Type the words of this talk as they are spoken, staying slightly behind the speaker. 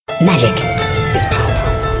Magic is power.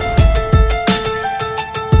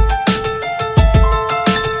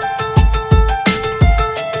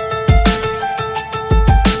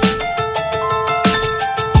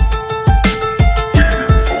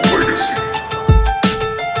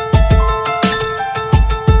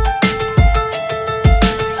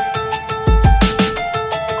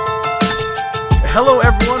 Hello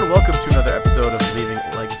everyone, welcome to another episode of Leaving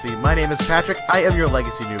Legacy. My name is Patrick, I am your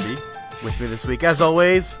Legacy newbie. With me this week, as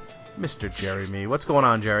always, Mr. Jeremy. What's going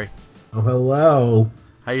on, Jerry? Oh, hello.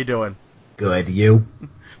 How you doing? Good, you?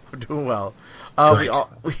 We're doing well. Good.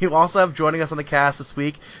 We also have joining us on the cast this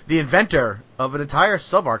week, the inventor of an entire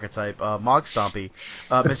sub-archetype, Mog Stompy,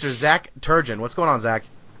 Mr. Zach Turgeon. What's going on, Zach?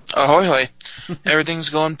 Ahoy hoy. Everything's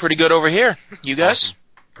going pretty good over here. You guys? Awesome.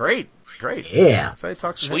 Great. Yeah. Excited to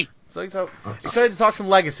talk some Sweet. Excited to talk some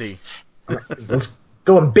Legacy. Let's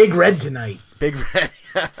go in Big Red tonight. Big Red.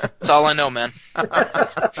 That's all I know, man.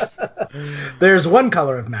 There's one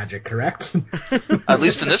color of Magic, correct? At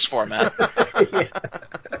least in this format. Yeah.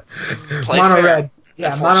 Play Mono fair. red. Yeah,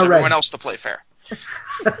 Force mono everyone red. else to play fair.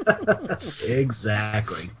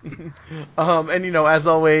 Exactly. And as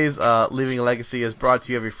always, Leaving a Legacy is brought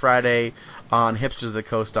to you every Friday on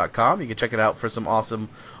hipstersofthecoast.com. You can check it out for some awesome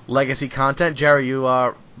Legacy content. Jerry,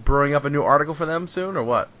 you brewing up a new article for them soon, or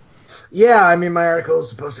what? Yeah, I mean, my article is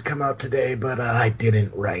supposed to come out today, but I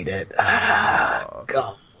didn't write it.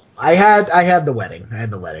 God. I had the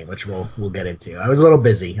wedding. Which we'll get into. I was a little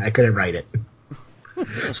busy. I couldn't write it.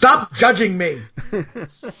 Stop judging me!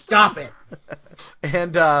 Stop it!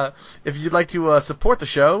 And if you'd like to support the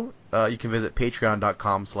show, you can visit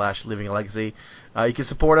patreon.com/livingalegacy. You can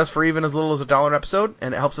support us for even as little as $1 an episode,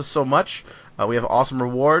 and it helps us so much. We have awesome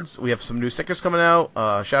rewards. We have some new stickers coming out,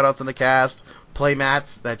 shout-outs in the cast, play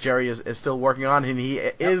mats that Jerry is still working on, and he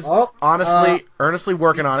is earnestly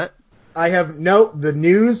working on it. I have the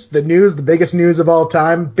biggest news of all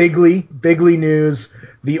time, bigly news.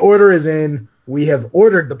 The order is in. We have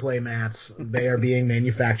ordered the playmats. They are being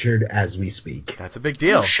manufactured as we speak. That's a big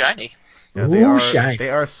deal. Ooh, shiny. Yeah, shiny.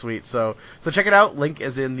 They are sweet. So check it out. Link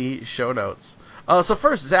is in the show notes. So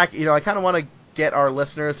first, Zach, I kind of want to get our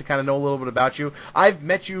listeners to kind of know a little bit about you. I've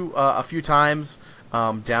met you a few times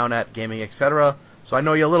down at Gaming Etc. So I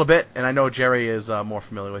know you a little bit, and I know Jerry is more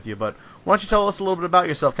familiar with you. But why don't you tell us a little bit about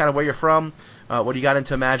yourself, kind of where you're from, when you got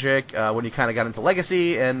into Magic, when you kind of got into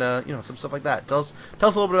Legacy, and some stuff like that. Tell us a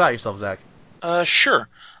little bit about yourself, Zach. Sure.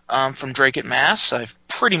 I'm from Drake at Mass. I've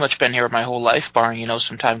pretty much been here my whole life, barring,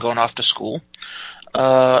 some time going off to school.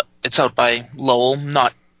 It's out by Lowell,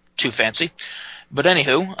 not too fancy. But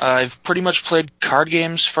anywho, I've pretty much played card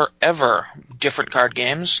games forever. Different card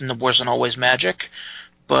games, and it wasn't always Magic.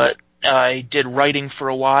 But I did writing for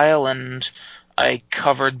a while, and I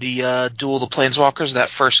covered the Duel of the Planeswalkers, that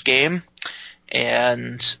first game.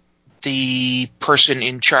 And the person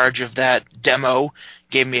in charge of that demo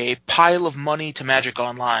gave me a pile of money to Magic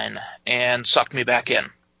Online and sucked me back in.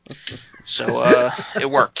 So it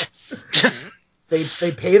worked.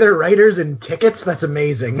 They pay their writers in tickets? That's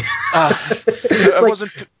amazing. I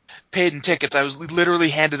wasn't paid in tickets. I was literally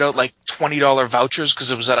handed out like $20 vouchers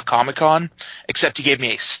because it was at a Comic-Con, except he gave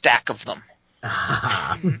me a stack of them.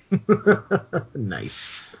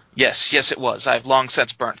 Nice. Yes, it was. I've long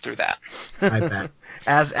since burnt through that. I bet.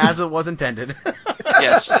 As it was intended.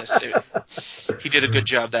 Yes. He did a good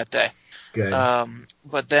job that day. Good.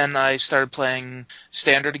 But then I started playing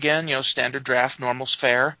Standard again, Standard Draft, Normal's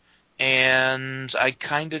Fair, and I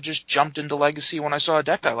kind of just jumped into Legacy when I saw a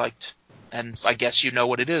deck I liked. And I guess you know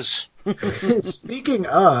what it is. Speaking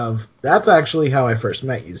of, that's actually how I first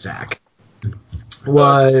met you, Zach.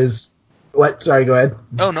 What? Sorry, go ahead.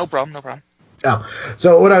 Oh, no problem. Oh,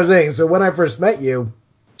 so what I was saying, when I first met you,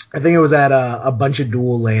 I think it was at a bunch of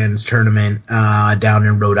Dual Lands tournament down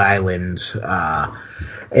in Rhode Island,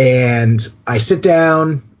 and I sit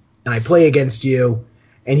down and I play against you,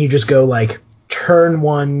 and you just go like turn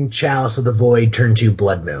 1 Chalice of the Void, turn 2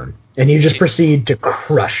 Blood Moon, and you just proceed to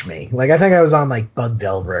crush me. Like I think I was on like Bug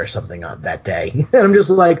Delver or something on that day, and I'm just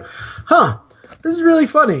like, this is really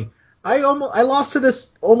funny. I lost to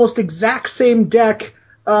this almost exact same deck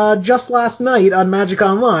just last night on Magic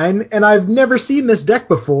Online, and I've never seen this deck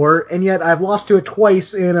before, and yet I've lost to it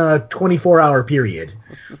twice in a 24-hour period.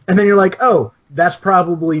 And then you're like, oh, that's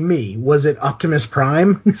probably me. Was it Optimus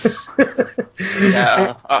Prime?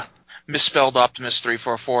 Yeah, misspelled Optimus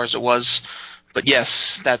 344 as it was, but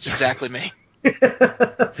yes, that's exactly me.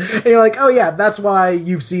 And you're like, oh yeah, that's why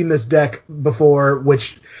you've seen this deck before,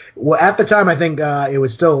 which at the time I think it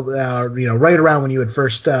was still right around when you had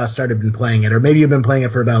first started been playing it, or maybe you've been playing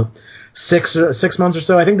it for about 6 months or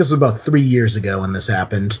so. I think this was about 3 years ago when this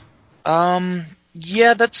happened.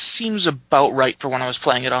 Yeah, that seems about right for when I was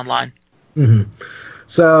playing it online. Hmm.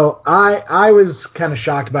 So I was kind of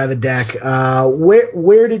shocked by the deck.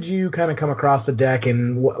 Where did you kind of come across the deck,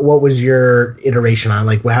 and what was your iteration on?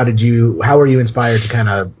 Like, how were you inspired to kind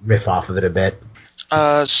of riff off of it a bit?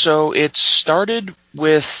 So it started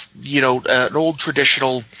with, an old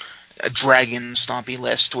traditional dragon stompy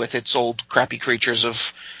list with its old crappy creatures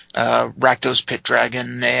of Rakdos Pit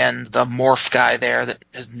Dragon and the Morph guy there that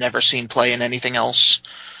has never seen play in anything else.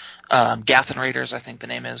 Gathen Raiders, I think the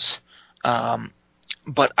name is.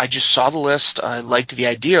 But I just saw the list. I liked the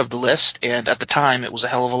idea of the list, and at the time it was a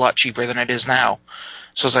hell of a lot cheaper than it is now.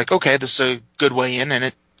 So I was like, okay, this is a good way in,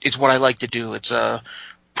 and it's what I like to do. It's a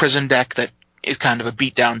prison deck that is kind of a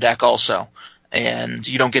beatdown deck also, and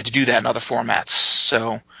you don't get to do that in other formats.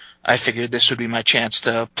 So I figured this would be my chance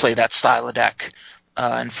to play that style of deck.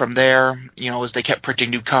 And from there, as they kept printing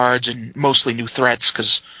new cards and mostly new threats,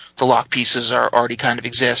 because the lock pieces are already kind of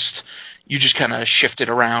exist, you just kind of shift it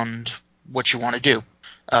around what you want to do.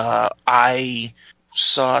 I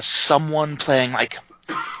saw someone playing like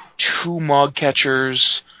 2 Mog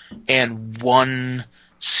Catchers and 1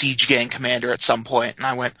 Siege Gang Commander at some point, and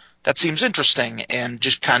I went, that seems interesting, and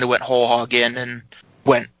just kind of went whole hog in and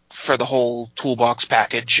went for the whole toolbox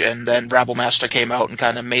package, and then Rabble Master came out and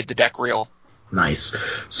kind of made the deck real. Nice.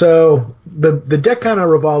 So the deck kind of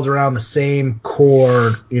revolves around the same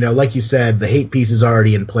core. Like you said, the hate piece is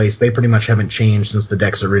already in place. They pretty much haven't changed since the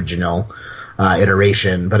deck's original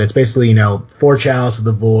iteration. But it's basically 4 Chalice of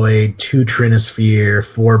the Void, 2 Trinisphere,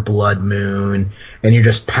 4 Blood Moon, and you're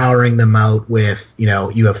just powering them out with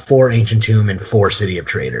you have 4 Ancient Tomb and 4 City of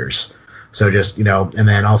Traders. So just and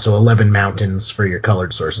then also 11 Mountains for your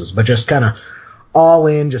colored sources. But just kind of all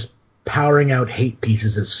in, just powering out hate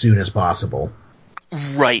pieces as soon as possible.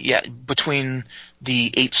 Right, yeah. Between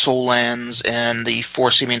the 8 Soul Lands and the 4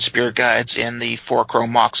 Simian Spirit Guides and the 4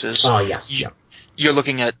 Chrome Moxes. Oh, yes, yeah. You're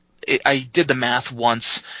looking at, I did the math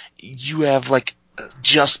once, you have like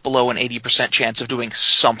just below an 80% chance of doing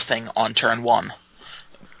something on turn 1.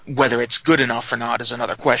 Whether it's good enough or not is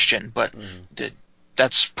another question, but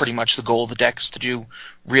that's pretty much the goal of the deck, is to do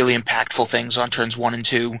really impactful things on turns 1 and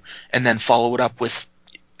 2, and then follow it up with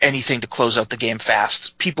anything to close out the game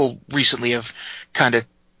fast. People recently have kind of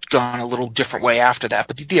gone a little different way after that,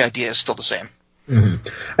 but the idea is still the same.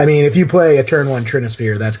 Mm-hmm. I mean, if you play a turn 1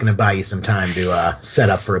 Trinisphere, that's going to buy you some time to set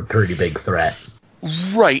up for a pretty big threat.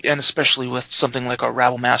 Right, and especially with something like a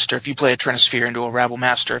Rabble Master. If you play a Trinisphere into a Rabble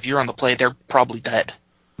Master, if you're on the play, they're probably dead.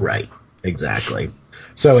 Right, exactly.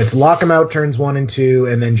 So it's lock them out turns 1 and 2,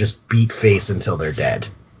 and then just beat face until they're dead.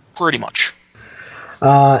 Pretty much.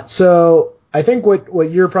 So I think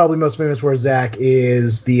what you're probably most famous for, Zach,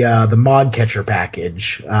 is the Mod Catcher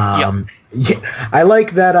package. Yep. Yeah, I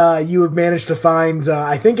like that you have managed to find,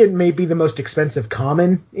 I think it may be the most expensive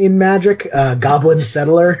common in Magic, Goblin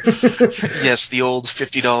Settler. Yes, the old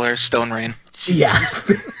 $50 Stone Rain. Yeah.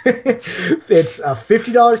 It's a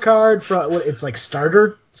 $50 card from, it's like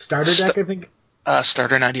starter deck, I think.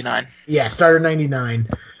 Starter 99. Yeah, starter 99.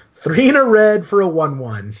 3 in a red for a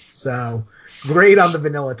 1/1. So great on the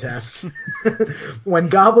vanilla test. When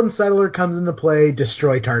Goblin Settler comes into play,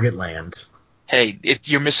 destroy target land. Hey,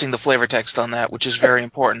 you're missing the flavor text on that, which is very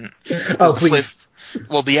important. Oh, please.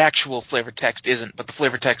 Well, the actual flavor text isn't, but the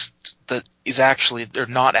flavor text that is actually, or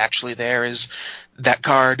not actually there, is that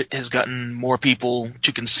card has gotten more people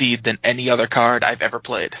to concede than any other card I've ever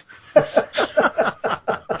played.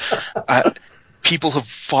 People have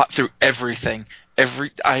fought through everything.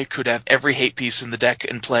 I could have every hate piece in the deck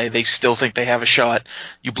in play. They still think they have a shot.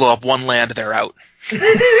 You blow up one land, they're out.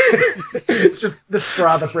 It's just the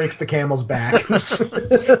straw that breaks the camel's back.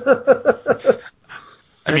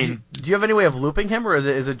 I mean, do you have any way of looping him, or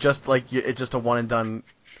is it just like it's just a one and done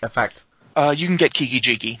effect? You can get Kiki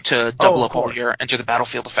Jiki to double up all your enter the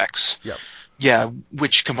battlefield effects. Yep. Yeah,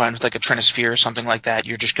 which combined with like a Trinisphere or something like that,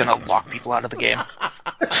 you're just gonna lock people out of the game.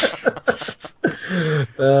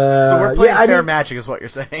 So we're playing fair magic, is what you're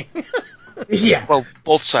saying. Yeah. Well,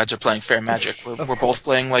 both sides are playing fair magic. We're both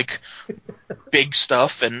playing like big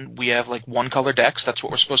stuff, and we have like one color decks. That's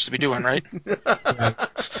what we're supposed to be doing, right? Right.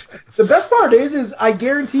 The best part is I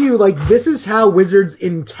guarantee you, like, this is how Wizards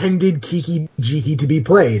intended Kiki Jiki to be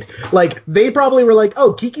played. Like, they probably were like,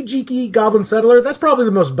 oh, Kiki Jiki Goblin Settler, that's probably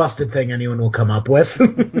the most busted thing anyone will come up with.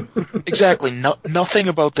 Exactly. Nothing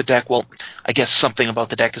about the deck, well, I guess something about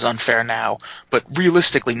the deck is unfair now, but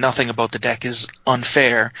realistically, nothing about the deck is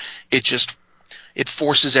unfair. It just, it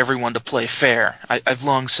forces everyone to play fair. I've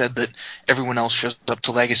long said that everyone else shows up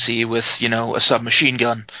to Legacy with, a submachine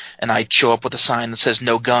gun, and I show up with a sign that says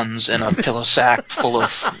no guns and a pillow sack full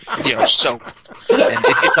of, soap. And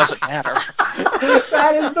it doesn't matter.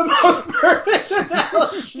 That is the most perfect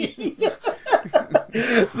analogy.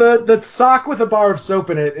 The sock with a bar of soap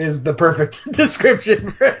in it is the perfect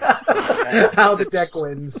description for how the deck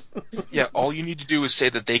wins. Yeah, all you need to do is say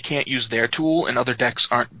that they can't use their tool, and other decks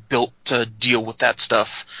aren't built to deal with that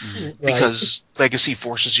stuff. Right. Because Legacy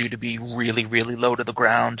forces you to be really, really low to the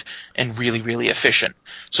ground and really, really efficient.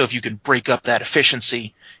 So if you can break up that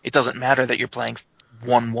efficiency, it doesn't matter that you're playing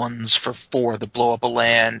 1/1s for 4 that blow up a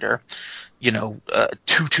land, or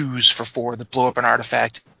 2/2s for 4 that blow up an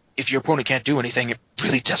artifact. If your opponent can't do anything, it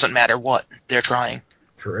really doesn't matter what they're trying.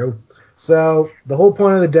 True. So the whole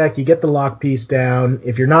point of the deck, you get the lock piece down.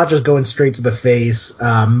 If you're not just going straight to the face,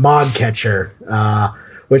 Mog Catcher,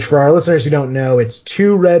 which for our listeners who don't know, it's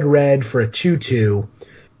 2 red for a 2/2.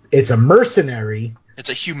 It's a mercenary. It's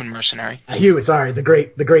a human mercenary. Sorry, the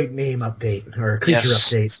great name update or creature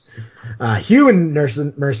Yes. update. Human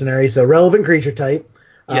mercenary, so relevant creature type.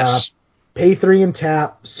 Yes. Pay 3 and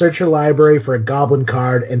tap, search your library for a goblin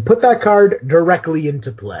card, and put that card directly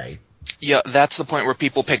into play. Yeah, that's the point where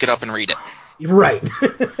people pick it up and read it. Right.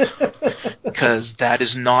 Because that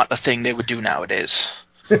is not a thing they would do nowadays.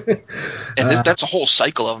 And that's a whole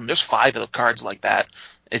cycle of them. There's 5 of the cards like that.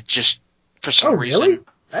 It just, for some reason... Really?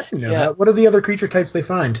 I didn't know that. What are the other creature types they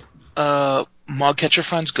find? Mog Catcher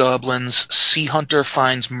finds goblins. Sea Hunter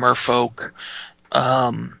finds merfolk.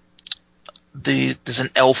 There's an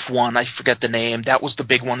elf one, I forget the name. That was the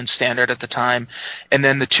big one in Standard at the time. And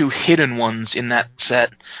then the 2 hidden ones in that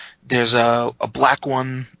set. There's a black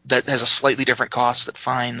one that has a slightly different cost that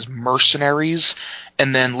finds mercenaries,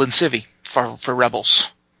 and then Linsivy for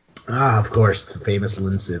rebels. Ah, of course, the famous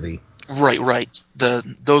Linsivy. Right.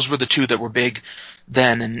 Those were the 2 that were big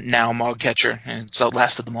then, and now Mog Catcher, and it's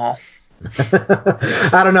outlasted them all.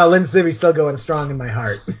 I don't know. Linsivy's still going strong in my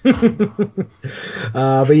heart.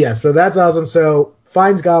 But yeah, so that's awesome. So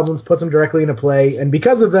finds goblins, puts them directly into play, and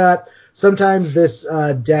because of that, sometimes this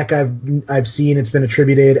deck I've seen it's been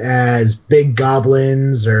attributed as big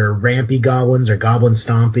goblins or rampy goblins or goblin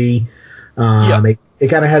stompy. It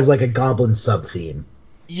kind of has like a goblin sub theme.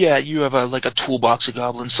 Yeah, you have a toolbox of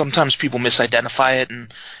goblins. Sometimes people misidentify it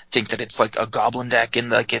and think that it's like a goblin deck,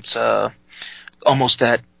 and like it's almost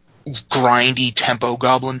that grindy tempo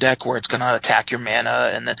goblin deck where it's going to attack your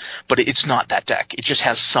mana, but it's not that deck. It just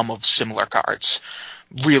has some of similar cards.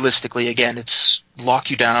 Realistically, again, it's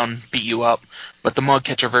lock you down, beat you up, but the Mog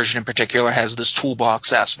Catcher version in particular has this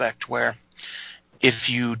toolbox aspect where if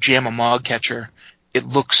you jam a Mog Catcher, it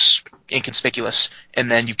looks inconspicuous,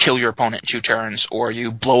 and then you kill your opponent in 2 turns, or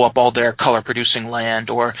you blow up all their color-producing land,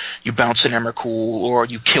 or you bounce an Emrakul, or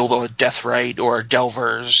you kill the Deathrite, or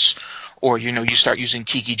Delvers, or, you start using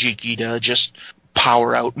Kiki Jiki to just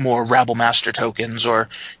power out more Rabble Master tokens, or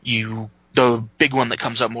the big one that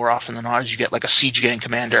comes up more often than not is you get like a Siege Gang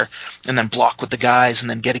Commander and then block with the guys, and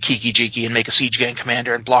then get a Kiki Jiki and make a Siege Gang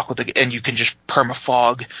Commander and block with and you can just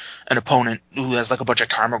perma-fog an opponent who has like a bunch of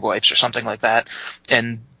Tarmogoyfs or something like that,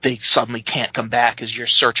 and they suddenly can't come back as you're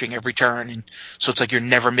searching every turn, and so it's like you're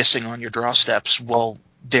never missing on your draw steps while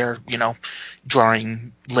they're,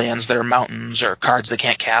 drawing lands that are mountains or cards they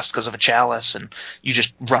can't cast because of a chalice, and you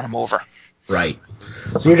just run them over. Right.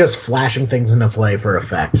 So you're just flashing things into play for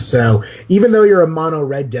effect. So even though you're a mono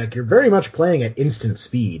red deck, you're very much playing at instant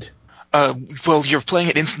speed. Well, you're playing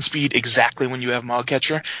at instant speed exactly when you have Mog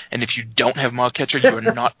Catcher, and if you don't have Mog Catcher, you are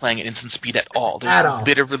not playing at instant speed at all. There's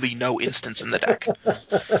literally no instants in the deck.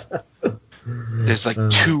 There's like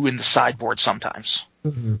 2 in the sideboard sometimes.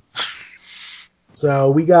 Mm-hmm.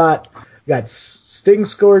 So we got Sting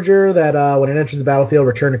Scourger that when it enters the battlefield,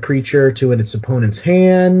 return a creature to its opponent's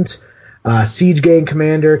hand. Siege Gang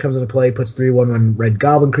Commander comes into play, puts 3/1/1 red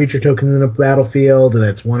goblin creature tokens in the battlefield, and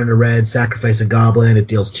that's 1 in a red, sacrifice a goblin, it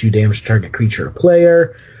deals 2 damage to target creature or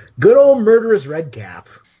player. Good old Murderous Redcap.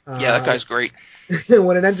 Yeah, that guy's great.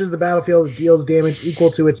 When it enters the battlefield, it deals damage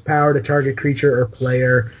equal to its power to target creature or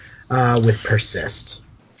player with Persist.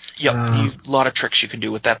 Yep, a lot of tricks you can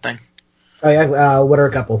do with that thing. Oh yeah, what are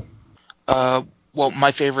a couple? Well,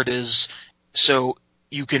 my favorite is, so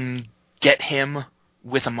you can get him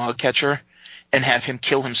with a Mog Catcher and have him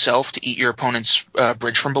kill himself to eat your opponent's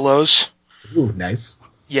Bridge from Belows. Ooh, nice.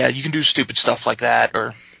 Yeah, you can do stupid stuff like that,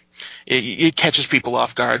 or it catches people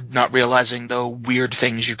off guard, not realizing the weird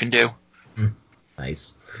things you can do.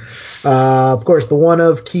 Nice. Of course, the one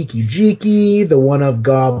of Kiki Jiki, the one of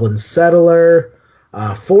Goblin Settler.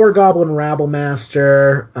 4 Goblin Rabble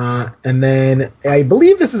Master, and then I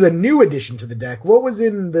believe this is a new addition to the deck. What was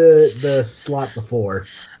in the slot before?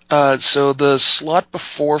 So the slot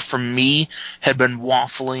before for me had been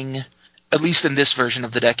waffling, at least in this version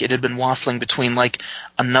of the deck, it had been waffling between like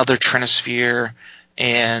another Trinisphere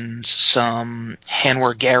and some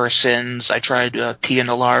Hanwar Garrisons. I tried Pia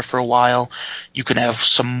Nalar for a while. You can have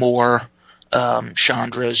some more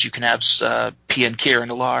Chandras. You can have Pia and Kira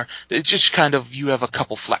Nalar. It's just kind of, you have a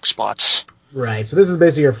couple flex spots. Right, so this is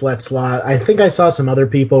basically your flex slot. I think I saw some other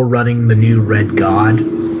people running the new Red God.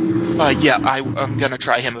 Yeah, I'm going to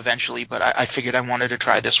try him eventually, but I figured I wanted to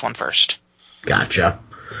try this one first. Gotcha.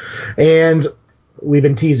 And we've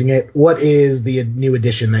been teasing it. What is the new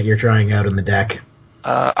addition that you're trying out in the deck?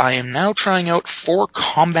 I am now trying out 4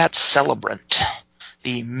 Combat Celebrant,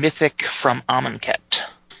 the Mythic from Amonkhet.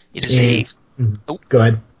 It is Go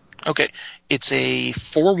ahead. Okay. It's a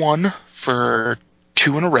 4/1 for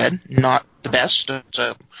 2 and a red. Not the best. I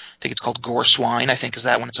think it's called Gore Swine, I think is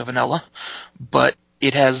that when it's a vanilla. But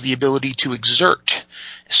it has the ability to exert.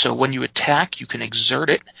 So when you attack, you can exert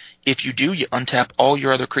it. If you do, you untap all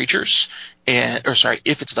your other creatures.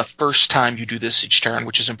 If it's the first time you do this each turn,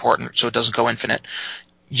 which is important so it doesn't go infinite,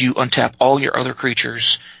 you untap all your other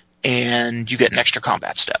creatures and you get an extra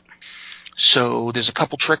combat step. So there's a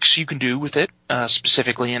couple tricks you can do with it,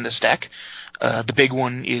 specifically in this deck. The big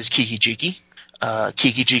one is Kiki Jiki.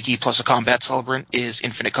 Kiki Jiki plus a Combat Celebrant is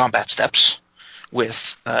infinite combat steps,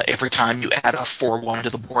 with every time you add a 4/1 to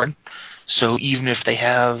the board. So even if they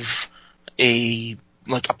have a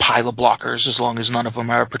pile of blockers, as long as none of them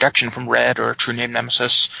are protection from red or a True Name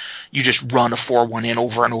Nemesis, you just run a 4/1 in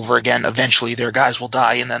over and over again. Eventually their guys will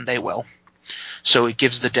die, and then they will. So it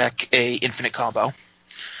gives the deck a infinite combo.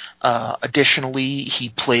 Additionally, he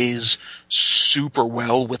plays super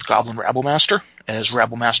well with Goblin Rabblemaster, as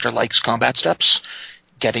Rabblemaster likes combat steps,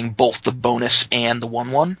 getting both the bonus and the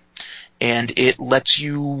 1/1, and it lets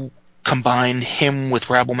you combine him with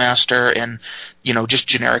Rabblemaster and, just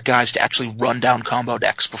generic guys to actually run down combo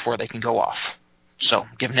decks before they can go off. So,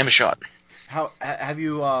 giving him a shot. How have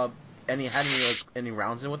you any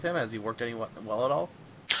rounds in with him? Has he worked well at all?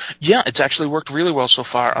 Yeah, it's actually worked really well so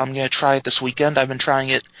far. I'm going to try it this weekend. I've been trying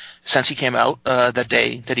it since he came out. The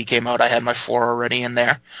day that he came out, I had my 4 already in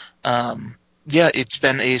there. It's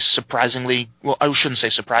been a surprisingly, well, I shouldn't say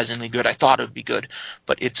surprisingly good. I thought it would be good,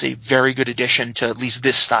 but it's a very good addition to at least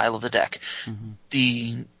this style of the deck. Mm-hmm.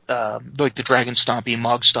 The Dragon Stompy,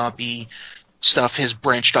 Mog Stompy stuff has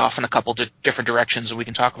branched off in a couple different directions, and we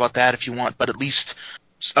can talk about that if you want, but at least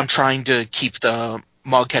I'm trying to keep the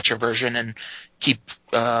Mog Catcher version and keep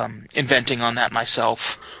inventing on that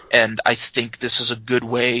myself, and I think this is a good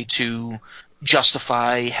way to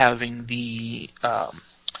justify having the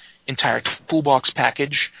entire toolbox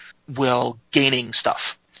package while gaining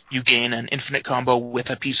stuff. You gain an infinite combo with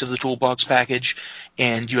a piece of the toolbox package,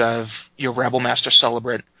 and you have your Rabblemaster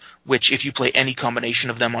Celebrant, which if you play any combination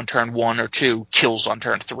of them on turn 1 or 2, kills on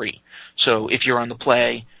turn 3. So if you're on the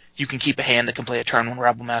play, you can keep a hand that can play a turn 1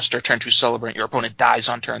 Rabblemaster, turn 2 Celebrant, your opponent dies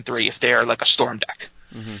on turn 3 if they're like a Storm deck.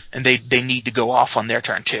 Mm-hmm. And they need to go off on their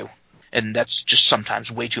turn 2. And that's just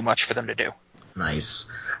sometimes way too much for them to do. Nice.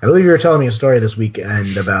 I believe you were telling me a story this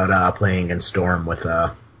weekend about playing in Storm with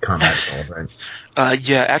Combat Celebrant.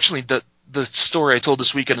 Yeah, actually, the story I told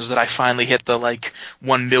this weekend is that I finally hit the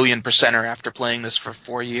 1 million percenter after playing this for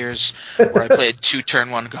 4 years, where I played 2 turn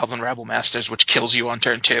 1 Goblin Rabble-Masters, which kills you on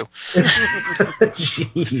turn 2.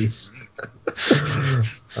 Jeez.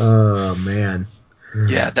 Oh, man.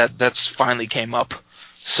 Yeah, that's finally came up.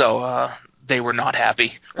 So, they were not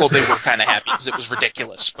happy. Well, they were kind of happy because it was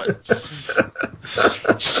ridiculous, but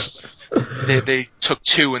they took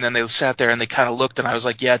 2 and then they sat there and they kind of looked and I was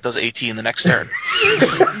like, yeah, it does 18 the next turn.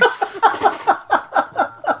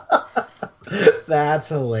 That's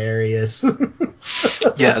hilarious.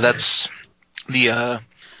 Yeah, that's the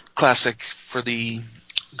classic for the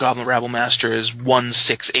Goblin Rabblemaster is 1,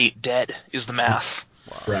 6, 8 dead is the math.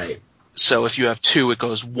 Wow. Right. So if you have 2, it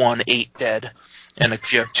goes 1, 8 dead. And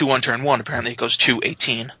if you have 2 on turn 1, apparently it goes 2,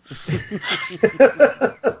 18.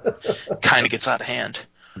 Kind of gets out of hand.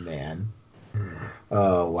 Man.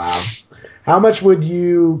 Oh, wow. How much would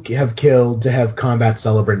you have killed to have Combat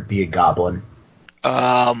Celebrant be a goblin?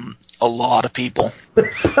 A lot of people.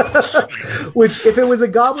 Which, if it was a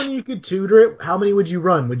goblin you could tutor it, how many would you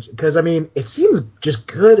run? Because, it seems just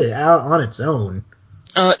good out on its own.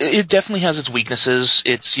 It definitely has its weaknesses.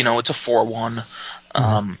 It's, it's a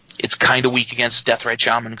 4/1. It's kind of weak against Deathrite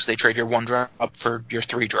Shaman because they trade your 1-drop for your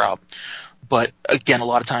 3-drop. But again, a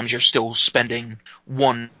lot of times you're still spending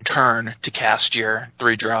 1 turn to cast your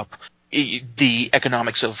 3-drop. the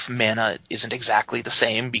economics of mana isn't exactly the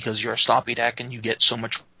same because you're a stompy deck and you get so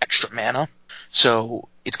much extra mana. So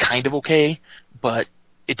it's kind of okay, but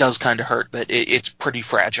it does kind of hurt that it's pretty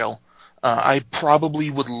fragile. I probably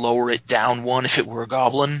would lower it down one if it were a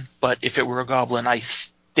goblin, but if it were a goblin, I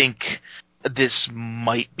think this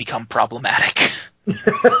might become problematic.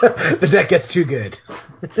 The deck gets too good.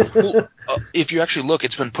 Well, if you actually look,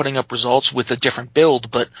 it's been putting up results with a different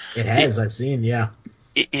build, but It has, I've seen, yeah.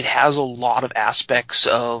 it has a lot of aspects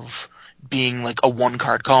of being like a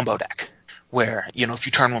one-card combo deck, where, if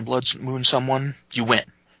you turn one Blood Moon someone, you win.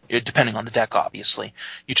 Depending on the deck, obviously.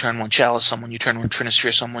 You turn one Chalice someone, you turn one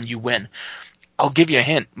Trinisphere someone, you win. I'll give you a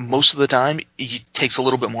hint. Most of the time, it takes a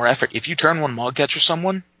little bit more effort. If you turn one Mogcatcher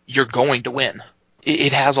someone, you're going to win.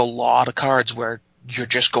 It has a lot of cards where you're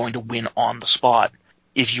just going to win on the spot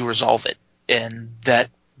if you resolve it, and that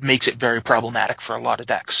makes it very problematic for a lot of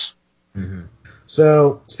decks. Mm-hmm.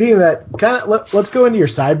 So, speaking of that, let's go into your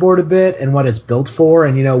sideboard a bit and what it's built for,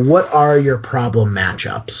 and what are your problem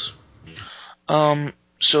matchups?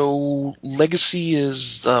 So Legacy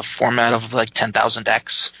is the format of like 10,000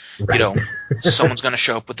 decks. Right. Someone's going to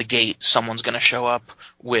show up with the Gate. Someone's going to show up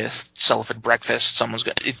with Celibate Breakfast. Someone's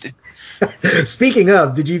going to... Speaking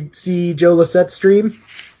of, did you see Joe Lissette's stream?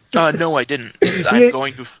 No, I didn't. I'm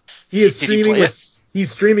going to... He is streaming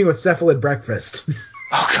he's streaming with Cephalid Breakfast.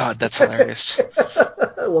 Oh god, that's hilarious.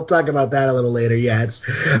 We'll talk about that a little later. Yeah,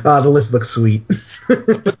 the list looks sweet.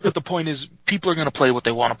 but the point is, people are going to play what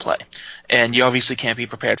they want to play, and you obviously can't be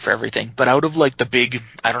prepared for everything. But out of like the big,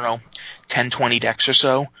 10, 20 decks or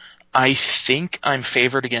so, I think I'm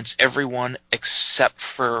favored against everyone except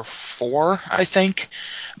for 4, I think.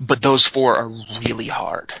 But those 4 are really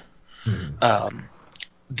hard.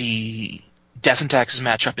 The Death and Taxes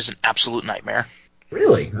matchup is an absolute nightmare.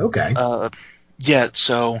 Really? Okay. Yeah,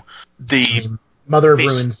 so Mother of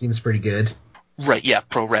Ruins seems pretty good. Right, yeah,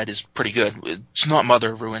 Pro Red is pretty good. It's not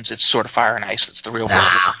Mother of Ruins, it's Sword of Fire and Ice. That's the real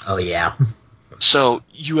problem. Oh, yeah. So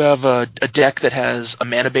you have a deck that has a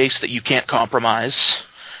mana base that you can't compromise.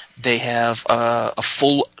 They have a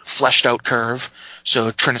full fleshed out curve,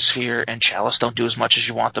 so Trinisphere and Chalice don't do as much as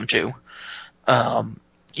you want them to.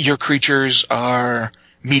 Your creatures are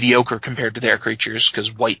mediocre compared to their creatures,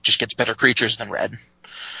 because white just gets better creatures than red.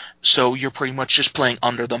 So you're pretty much just playing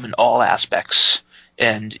under them in all aspects.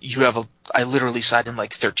 And I literally side in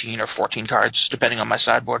like 13 or 14 cards, depending on my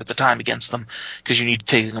sideboard at the time, against them, because you need to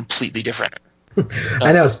take a completely different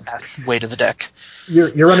I know. way to the deck.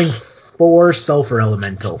 You're running 4 Sulfur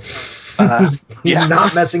Elemental. Yeah.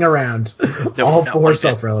 Not messing around. All 4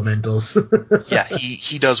 Sulfur Elementals. Yeah,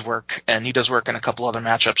 he does work, and he does work in a couple other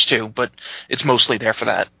matchups too, but it's mostly there for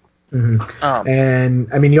that. Mm-hmm.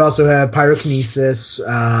 And you also have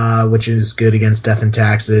Pyrokinesis, which is good against Death and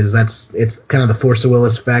Taxes. It's kind of the Force of Will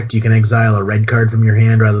effect. You can exile a red card from your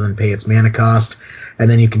hand rather than pay its mana cost, and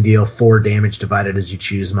then you can deal 4 damage divided as you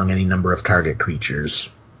choose among any number of target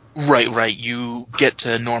creatures. Right. You get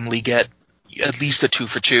to normally get at least a 2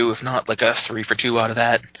 for 2, if not like a 3 for 2 out of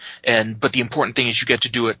that. But the important thing is you get to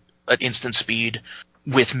do it at instant speed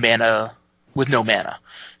with no mana.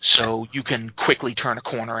 So you can quickly turn a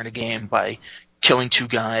corner in a game by killing 2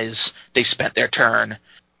 guys. They spent their turn.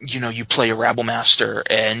 You play a Rabble Master,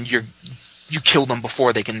 and you kill them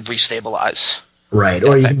before they can restabilize. Right,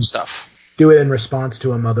 or you can do it in response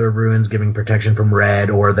to a Mother of Ruins giving protection from red,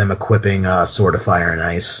 or them equipping Sword of Fire and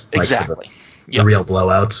Ice. Exactly. The real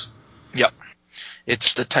blowouts. Yep.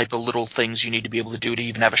 It's the type of little things you need to be able to do to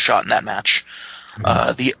even have a shot in that match.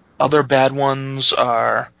 Mm-hmm. The other bad ones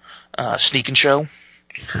are Sneak and Show.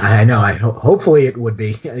 I know. Hopefully it would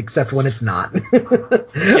be, except when it's not.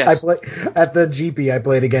 Yes. At the GP, I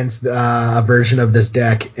played against a version of this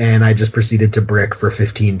deck, and I just proceeded to brick for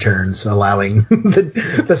 15 turns, allowing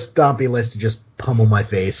the Stompy list to just pummel my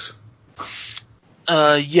face.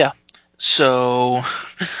 Yeah. So,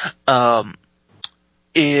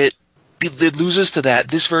 it loses to that.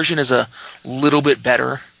 This version is a little bit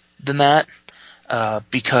better than that,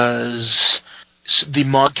 because the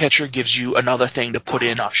Mogcatcher gives you another thing to put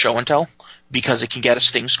in off Show and Tell, because it can get a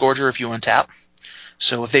Sting Scourger if you untap.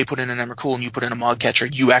 So if they put in an Emrakul and you put in a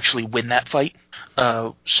Mogcatcher, you actually win that fight.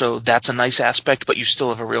 So that's a nice aspect, but you still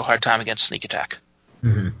have a real hard time against Sneak Attack.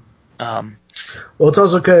 Mm-hmm. Well, it's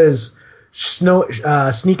also because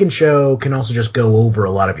Sneak and Show can also just go over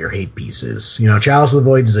a lot of your hate pieces. Chalice of the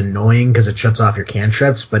Void is annoying because it shuts off your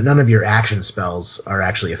cantrips, but none of your action spells are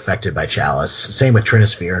actually affected by Chalice. Same with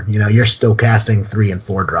Trinisphere. You're still casting 3 and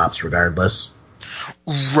 4 drops regardless.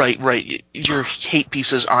 Right. Your hate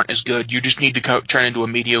pieces aren't as good. You just need to turn into a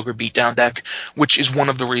mediocre beatdown deck, which is one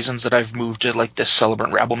of the reasons that I've moved to like this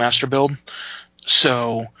Celebrant Rabble Master build.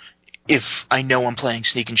 So if I know I'm playing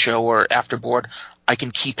Sneak and Show or Afterboard, I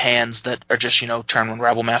can keep hands that are just, turn 1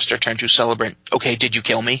 Rabble Master, turn 2 Celebrant. Okay, did you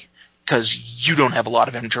kill me? Because you don't have a lot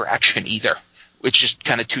of interaction either. It's just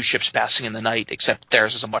kind of 2 ships passing in the night, except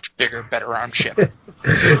theirs is a much bigger, better armed ship.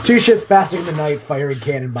 2 ships passing in the night firing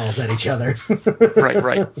cannonballs at each other.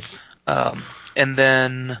 Right. And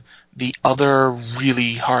then the other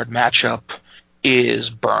really hard matchup is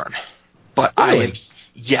Burn. But Really?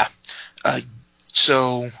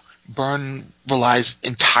 So Burn relies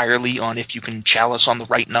entirely on if you can chalice on the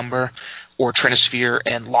right number or Trinisphere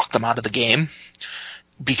and lock them out of the game,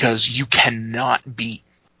 because you cannot beat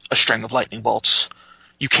a string of lightning bolts.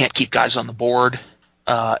 You can't keep guys on the board,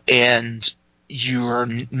 and your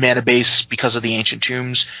mana base, because of the Ancient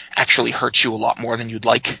Tombs, actually hurts you a lot more than you'd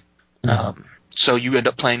like. Mm-hmm. So you end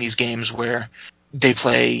up playing these games where they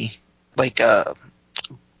play like a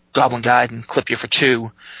Goblin Guide and clip you for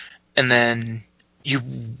 2, and then you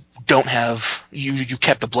don't have you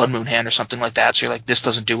kept a Blood Moon hand or something like that, so you're like, this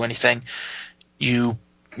doesn't do anything. You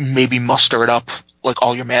maybe muster it up like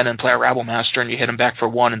all your mana and play a Rabble Master, and you hit them back for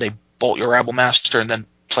 1, and they bolt your Rabble Master, and then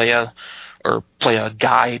play a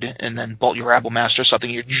Guide, and then bolt your Rabble Master or something.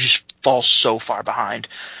 You just fall so far behind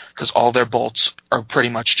because all their bolts are pretty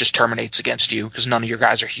much just terminates against you, because none of your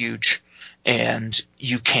guys are huge, and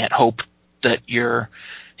you can't hope that your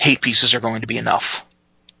hate pieces are going to be enough.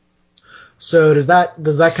 So does that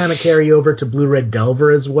kind of carry over to Blue-Red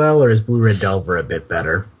Delver as well, or is Blue-Red Delver a bit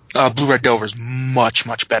better? Blue-Red Delver is much,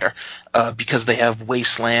 much better because they have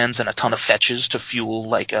wastelands and a ton of fetches to fuel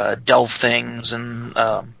like delve things and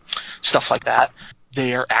stuff like that.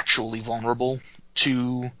 They are actually vulnerable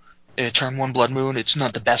to turn 1 Blood Moon. It's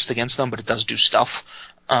not the best against them, but it does do stuff.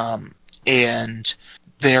 And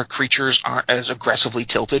their creatures aren't as aggressively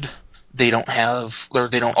tilted. They don't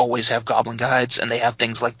always have Goblin Guides, and they have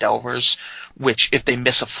things like Delvers, which if they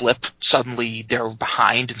miss a flip, suddenly they're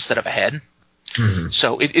behind instead of ahead. Mm-hmm.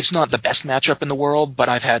 So it's not the best matchup in the world, but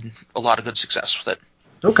I've had a lot of good success with it.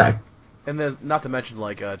 Okay. And there's not to mention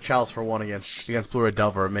like Chalice for 1 against Blue Red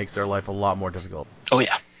Delver makes their life a lot more difficult. Oh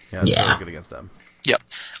yeah. Yeah, it's really good against them. Yep.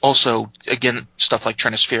 Also, again, stuff like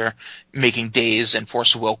Trinisphere, making Daze and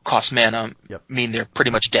Force of Will cost mana mean they're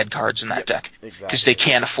pretty much dead cards in that deck. Exactly. Because they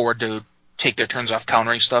can't afford to take their turns off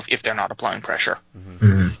countering stuff if they're not applying pressure. Mm-hmm.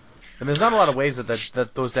 Mm-hmm. And there's not a lot of ways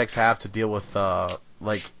that those decks have to deal with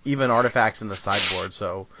like even artifacts in the sideboard.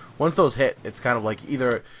 So once those hit, it's kind of like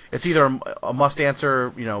either a must answer,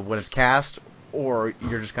 when it's cast, or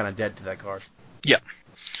you're just kind of dead to that card. Yeah.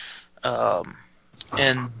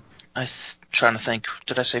 And trying to think,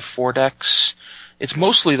 did I say 4 decks? It's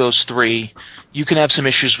mostly those 3. You can have some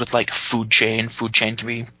issues with like Food Chain. Food Chain can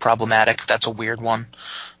be problematic. That's a weird one.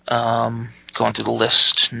 Going through the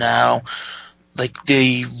list now. Like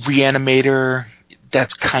the Reanimator,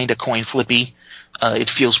 that's kind of coin flippy. It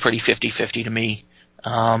feels pretty 50-50 to me.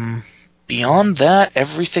 Beyond that,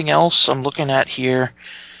 everything else I'm looking at here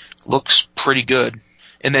looks pretty good.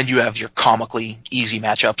 And then you have your comically easy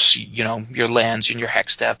matchups, your lands and your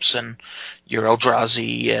Hex Steps and your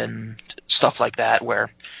Eldrazi and stuff like that,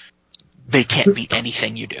 where they can't beat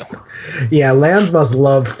anything you do. Yeah, lands must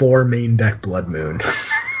love 4 main deck Blood Moon.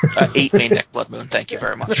 8 main deck Blood Moon, thank you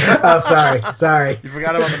very much. Oh, sorry. You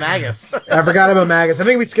forgot about the Magus. I forgot about Magus. I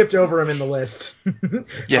think we skipped over him in the list.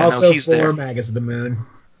 Yeah, also, no, he's 4 there. Magus of the Moon.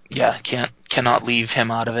 Yeah, cannot leave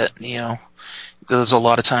him out of it. There's a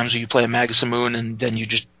lot of times where you play a Magus of Moon and then you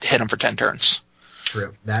just hit him for 10 turns.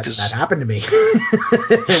 True. That happened to me.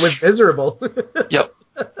 It was miserable. Yep.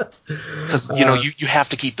 Because you have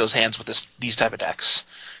to keep those hands with these type of decks.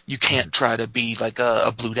 You can't try to be like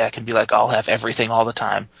a blue deck and be like, I'll have everything all the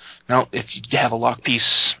time. No, if you have a lock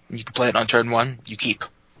piece, you can play it on turn 1. You keep.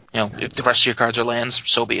 If the rest of your cards are lands,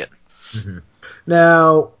 so be it. Mm-hmm.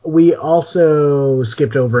 Now, we also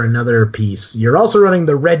skipped over another piece. You're also running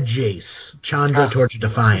the Red Jace, Chandra Torch of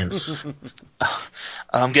Defiance.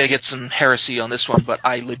 I'm going to get some heresy on this one, but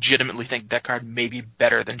I legitimately think that card may be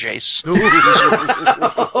better than Jace.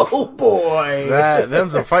 Oh, boy.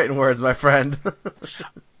 Them's the fighting words, my friend.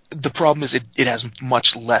 The problem is it has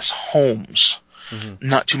much less homes. Mm-hmm.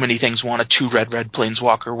 Not too many things want a 2-red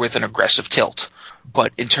Planeswalker with an aggressive tilt.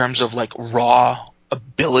 But in terms of like raw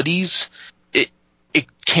abilities, it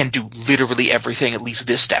can do literally everything at least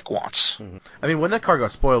this deck wants. Mm-hmm. I mean, when that card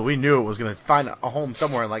got spoiled, we knew it was going to find a home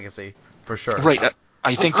somewhere in Legacy, for sure. Right.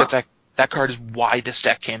 I think that card is why this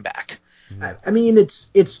deck came back. I mean, it's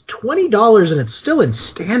 $20 and it's still in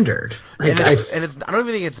Standard. Like, I don't even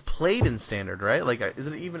think it's played in Standard, right? Like, is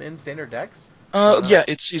it even in Standard decks? Yeah,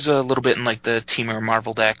 he's a little bit in like the Teamer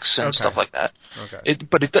Marvel decks and stuff like that. Okay.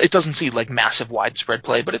 But it doesn't see like massive widespread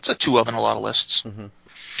play, but it's a 2 of in a lot of lists. Mm-hmm.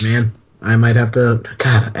 Man, I might have to.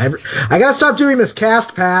 God, I gotta stop doing this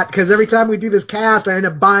cast, Pat, because every time we do this cast, I end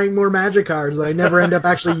up buying more Magic cards that I never end up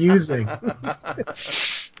actually using.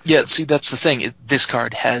 Yeah, see, that's the thing. This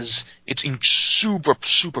card it's super,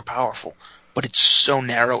 super powerful, but it's so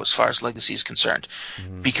narrow as far as Legacy is concerned.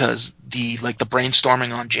 Mm-hmm. Because the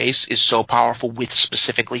brainstorming on Jace is so powerful with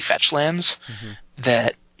specifically fetch lands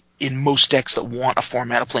that in most decks that want a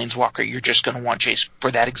 4-mana Planeswalker, you're just going to want Jace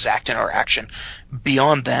for that exact interaction.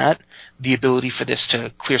 Beyond that, the ability for this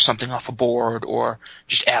to clear something off a board or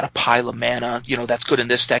just add a pile of mana, that's good in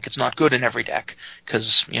this deck. It's not good in every deck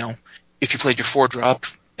because, if you played your 4-drop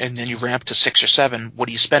and then you ramp to 6 or 7, what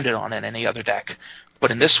do you spend it on in any other deck?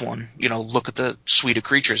 But in this one, look at the suite of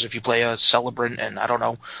creatures. If you play a Celebrant and, I don't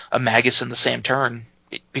know, a Magus in the same turn,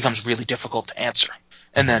 it becomes really difficult to answer.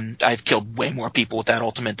 And then I've killed way more people with that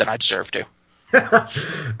ultimate than I deserve to. All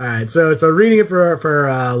right, so reading it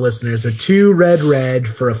for listeners. So 2 red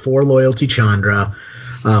for a 4 loyalty Chandra.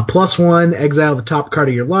 +1, exile the top card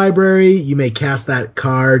of your library. You may cast that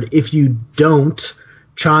card. If you don't,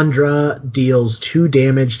 Chandra deals 2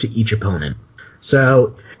 damage to each opponent.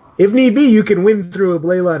 So, if need be, you can win through a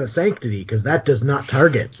Leyline of Sanctity, because that does not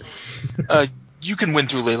target. You can win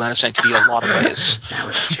through Leyline of Sanctity a lot of ways. That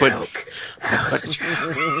was a joke.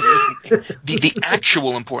 The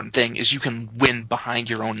actual important thing is you can win behind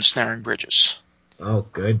your own ensnaring bridges. Oh,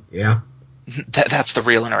 good, yeah. That's the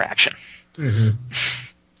real interaction. Mm-hmm.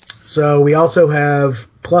 So we also have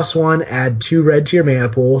 +1, add 2 red to your mana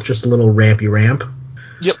pool, just a little rampy ramp.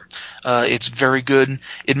 Yep. It's very good.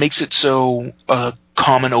 It makes it so a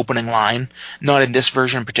common opening line, not in this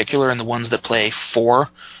version in particular, and the ones that play 4,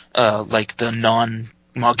 like the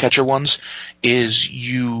non-Mog Catcher ones, is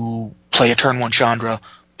you play a turn 1 Chandra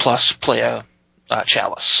plus play a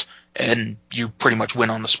Chalice, and you pretty much win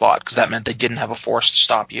on the spot, because that meant they didn't have a force to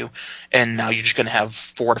stop you, and now you're just going to have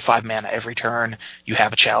 4 to 5 mana every turn. You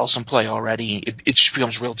have a Chalice in play already. It just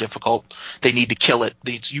becomes real difficult. They need to kill it.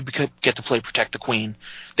 You get to play Protect the Queen.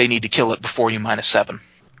 They need to kill it before you -7.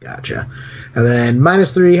 Gotcha. And then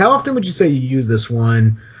 -3, how often would you say you use this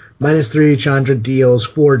one? -3, Chandra deals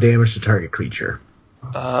 4 damage to target creature.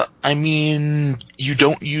 I mean, you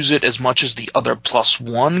don't use it as much as the other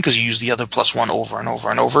 +1, because you use the other +1 over and over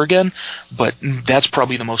and over again, but that's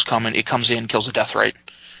probably the most common. It comes in, kills a Deathrite,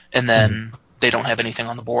 and then they don't have anything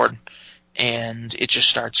on the board, and it just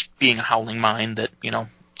starts being a Howling Mine that,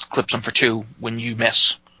 clips them for 2 when you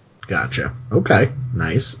miss. Gotcha. Okay,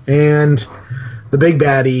 nice. And the big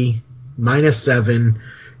baddie, -7,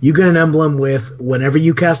 you get an emblem with whenever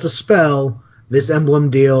you cast a spell, this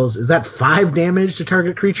emblem deals, is that 5 damage to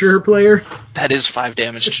target creature or player? That is 5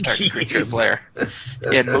 damage to target creature or player.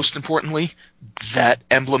 And most importantly, that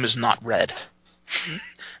emblem is not red.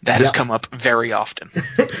 That has come up very often.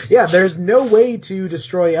 Yeah, there's no way to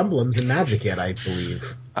destroy emblems in Magic yet, I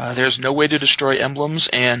believe. There's no way to destroy emblems,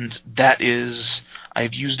 and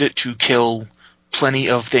I've used it to kill plenty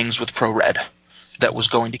of things with pro-red that was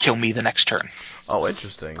going to kill me the next turn. Oh,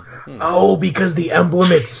 interesting. Oh, because the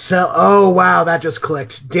emblem itself. Oh, wow, that just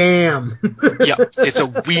clicked. Damn. Yeah, it's a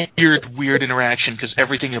weird interaction because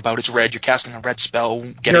everything about it's red. You're casting a red spell.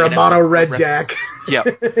 You're a mono red deck. Yeah,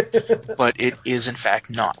 but it is in fact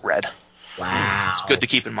not red. Wow. It's good to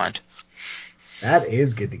keep in mind. That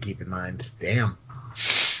is good to keep in mind. Damn.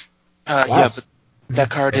 Yeah, but that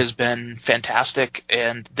card has been fantastic,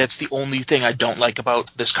 and that's the only thing I don't like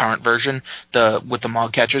about this current version with the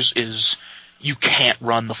Mog Catchers is you can't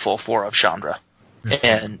run the full 4 of Chandra,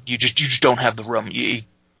 and you just don't have the room. It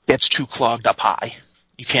gets too clogged up high.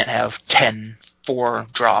 You can't have 10 4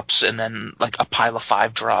 drops and then like a pile of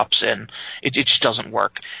 5 drops, and it just doesn't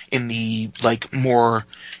work. In the more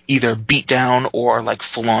either beatdown or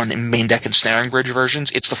full on main deck ensnaring bridge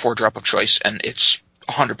versions, it's the 4-drop of choice, and it's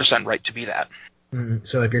 100% right to be that.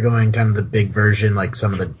 So if you're going kind of the big version, like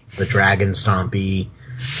some of the Dragon Stompy,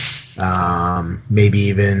 maybe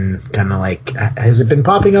even kind of has it been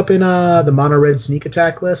popping up in the mono red sneak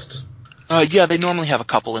attack list? Yeah, they normally have a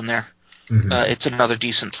couple in there. Mm-hmm. It's another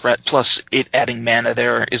decent threat. Plus, it adding mana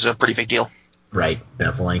there is a pretty big deal. Right,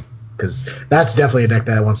 definitely, because that's definitely a deck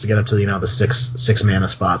that wants to get up to the 6 mana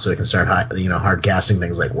spot so it can start hard casting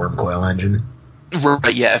things like Wormcoil Engine.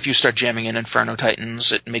 Right, yeah. If you start jamming in Inferno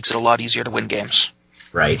Titans, it makes it a lot easier to win games.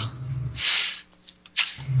 Right.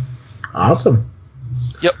 Awesome.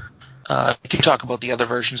 Yep. You can talk about the other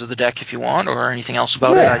versions of the deck if you want, or anything else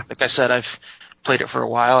about it. Like I said, I've played it for a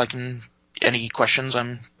while. Any questions,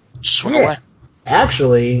 I'm swing away.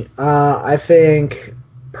 Actually, I think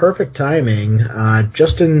perfect timing.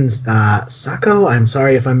 Justin Sacco, I'm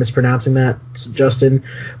sorry if I'm mispronouncing that, Justin,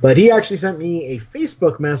 but he actually sent me a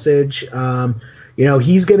Facebook message.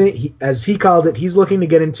 as he called it, he's looking to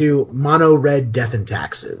get into mono red death and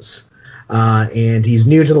taxes. And he's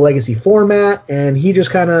new to the legacy format, and he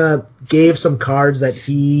just kind of gave some cards that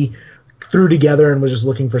he threw together and was just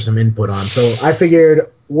looking for some input on. So I figured,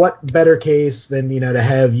 what better case than to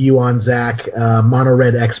have you on, Zach, mono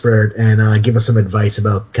red expert, and give us some advice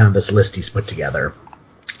about kind of this list he's put together.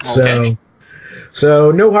 Okay.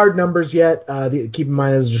 So no hard numbers yet. Keep in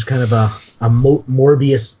mind, this is just kind of a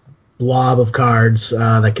Morbius blob of cards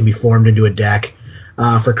that can be formed into a deck.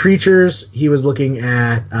 For creatures, he was looking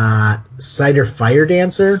at Cider Fire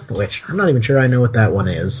Dancer, which I'm not even sure I know what that one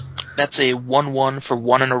is. That's a 1/1 for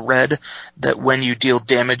 1 and a red that when you deal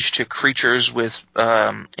damage to creatures with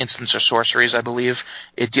instants or sorceries, I believe,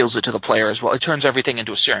 it deals it to the player as well. It turns everything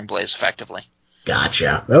into a Searing Blaze, effectively.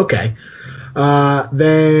 Gotcha. Okay.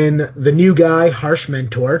 Then the new guy, Harsh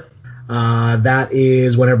Mentor. That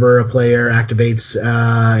is whenever a player activates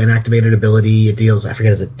an activated ability, it deals, I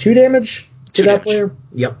forget, is it 2 damage to that player?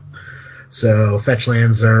 Yep. So fetch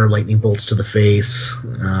lands are lightning bolts to the face.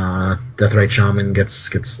 Deathrite Shaman gets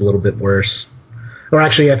a little bit worse. Or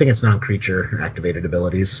actually, I think it's non-creature activated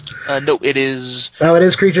abilities. No, it is. Oh, it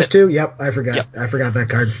is creatures too? Yep, I forgot. Yep. I forgot that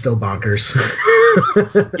card's still bonkers.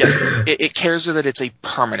 Yeah, it cares that it's a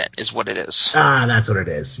permanent, is what it is. Ah, that's what it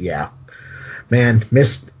is. Yeah. Man,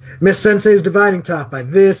 Miss Sensei's dividing top by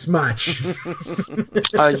this much.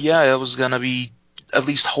 Yeah, it was gonna be at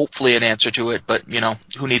least hopefully an answer to it, but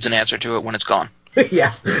who needs an answer to it when it's gone?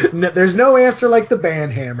 Yeah, there's no answer like the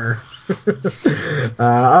Banhammer.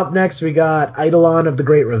 Up next, we got Eidolon of the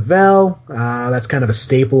Great Revel. That's kind of a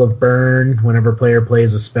staple of Burn. Whenever a player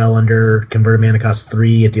plays a spell under converted mana cost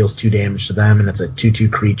 3, it deals 2 damage to them, and it's a 2/2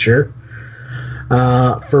 creature.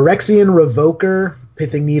 Phyrexian Revoker,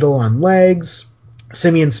 Pithing Needle on legs.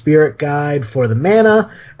 Simian Spirit Guide for the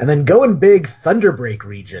mana, and then going big, Thunderbreak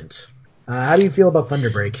Regent. How do you feel about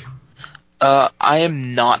Thunderbreak? I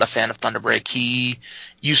am not a fan of Thunderbreak. He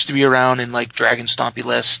used to be around in like Dragon Stompy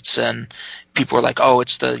lists, and people were like, "Oh,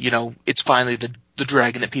 it's it's finally the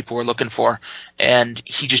dragon that people were looking for," and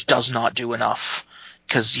he just does not do enough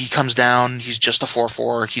because he comes down. He's just a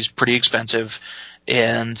 4/4. He's pretty expensive,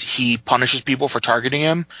 and he punishes people for targeting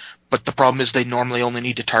him. But the problem is they normally only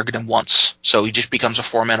need to target him once, so he just becomes a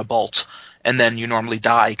 4-mana bolt, and then you normally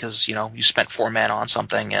die because you spent 4 mana on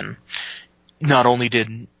something, and not only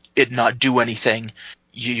did it not do anything,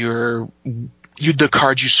 the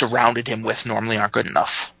cards you surrounded him with normally aren't good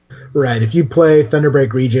enough. Right. If you play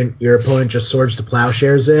Thunderbreak Regent, your opponent just Swords to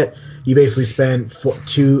Plowshares it. You basically spend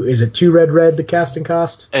 2. Is it 2 red the casting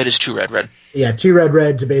cost? It is 2 red. Yeah, 2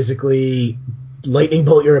 red to basically lightning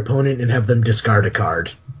bolt your opponent and have them discard a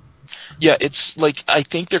card. Yeah, it's like, I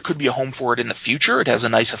think there could be a home for it in the future. It has a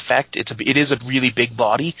nice effect. It is a really big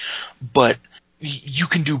body, but you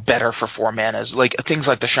can do better for 4 manas. Like things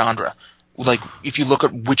like the Chandra. Like if you look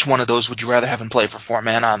at which one of those would you rather have in play for 4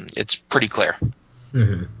 mana, it's pretty clear.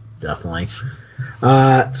 Mm-hmm. Definitely.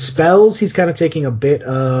 Spells, he's kind of taking a bit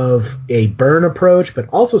of a burn approach, but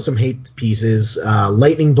also some hate pieces.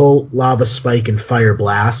 Lightning Bolt, Lava Spike, and Fire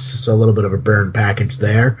Blast, so a little bit of a burn package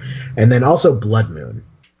there. And then also Blood Moon.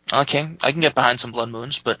 Okay, I can get behind some Blood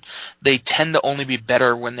Moons, but they tend to only be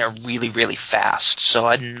better when they're really, really fast, so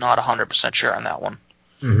I'm not 100% sure on that one.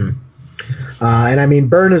 Mm-hmm. And I mean,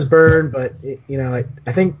 burn is burn, but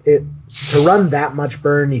I think to run that much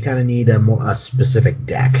burn, you kind of need a specific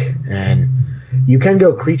deck, and you can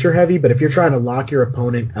go creature heavy, but if you're trying to lock your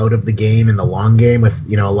opponent out of the game in the long game with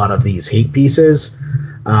a lot of these hate pieces,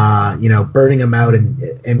 burning them out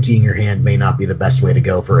and emptying your hand may not be the best way to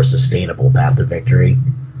go for a sustainable path to victory.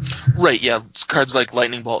 Right, yeah. Cards like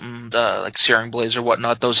Lightning Bolt and like Searing Blaze or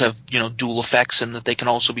whatnot, those have dual effects in that they can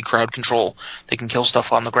also be crowd control. They can kill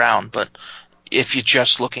stuff on the ground, but if you're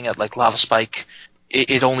just looking at like Lava Spike,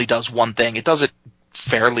 it only does one thing. It does it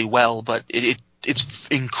fairly well, but it's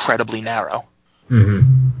incredibly narrow.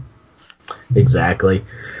 Mm-hmm. Exactly.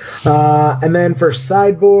 And then for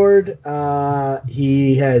sideboard,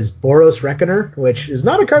 he has Boros Reckoner, which is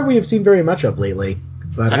not a card we have seen very much of lately.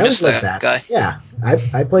 But I always like that guy. Yeah, I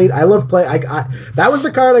love play. That was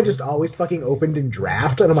the card I just always fucking opened in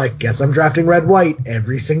draft, and I'm like, guess I'm drafting red white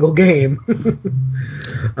every single game.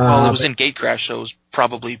 Well, it was in Gatecrash, so it was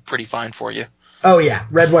probably pretty fine for you. Oh yeah,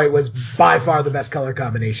 red white was by far the best color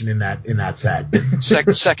combination in that set.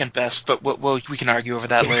 Second best, but we can argue over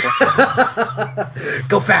that later.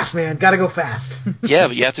 Go fast, man. Gotta go fast. Yeah,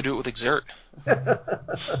 but you have to do it with Exert.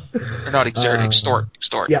 Or not Exert,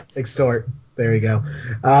 Extort. Yep, Extort. There you go.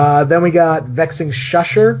 Then we got Vexing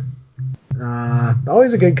Shusher.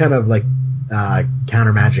 Always a good kind of like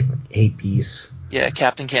counter magic hate piece. Yeah,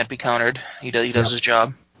 Captain can't be countered. He does his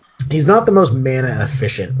job. He's not the most mana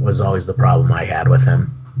efficient, was always the problem I had with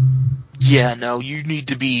him. Yeah, no, you need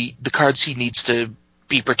to be the cards he needs to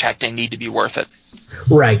be protecting need to be worth it.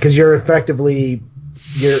 Right, because you're effectively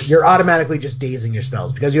you're automatically just dazing your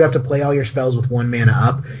spells because you have to play all your spells with 1 mana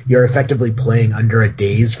up. You're effectively playing under a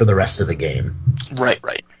daze for the rest of the game. Right.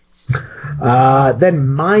 Then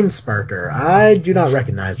Mind Sparker. I do not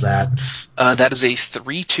recognize that. That is a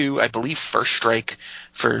 3/2, I believe, first strike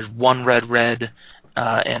for 1 red,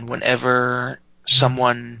 and whenever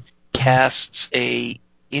someone casts a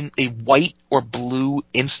white or blue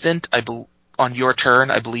instant, on your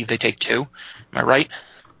turn, I believe they take 2. Am I right?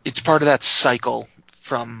 It's part of that cycle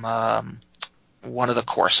from one of the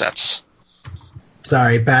core sets.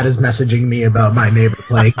 Sorry, Pat is messaging me about my neighbor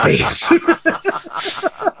playing bass.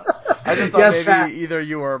 I just thought Yes, maybe Pat. either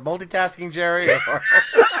you were multitasking, Jerry, or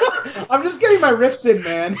I'm just getting my riffs in,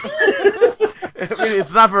 man. I mean,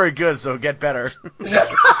 it's not very good, so get better.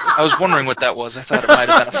 I was wondering what that was. I thought it might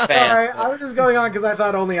have been a fan. Sorry, I was just going on because I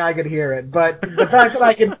thought only I could hear it, but the fact that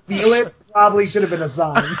I can feel it probably should have been a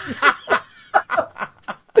sign.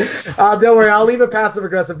 Don't worry, I'll leave a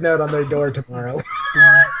passive-aggressive note on their door tomorrow.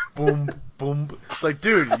 Boom, boom, boom. It's like,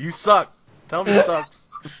 dude, you suck. Tell me it sucks.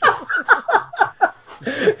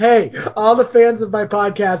 Hey, all the fans of my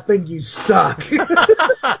podcast think you suck.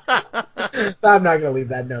 I'm not going to leave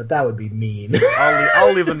that note. That would be mean.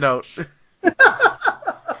 I'll leave a note.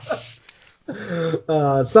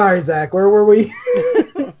 Sorry, Zach. Where were we?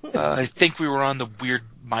 I think we were on the weird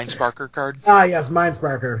Mind Sparker card. Yes, Mind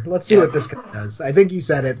Sparker. Let's see what this guy does. I think you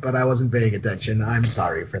said it, but I wasn't paying attention. I'm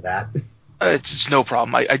sorry for that. It's no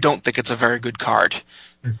problem. I don't think it's a very good card.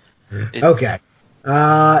 Okay.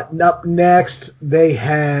 Up next, they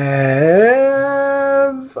have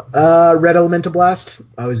Red Elemental Blast.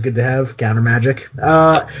 Always good to have. Counter magic.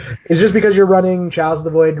 Is just because you're running Chalice of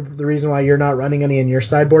the Void the reason why you're not running any in your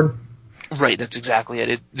sideboard? Right, that's exactly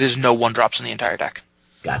it. There's no 1-drops in the entire deck.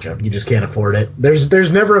 Gotcha. You just can't afford it.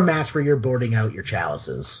 There's never a match where you're boarding out your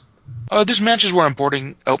chalices. There's matches where I'm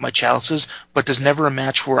boarding out my chalices, but there's never a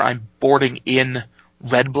match where I'm boarding in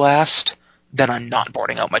Red Blast that I'm not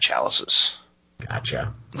boarding out my chalices.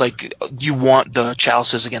 Gotcha. Like, you want the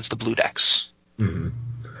chalices against the blue decks.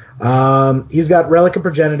 Mm-hmm. He's got Relic of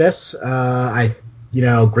Progenitus.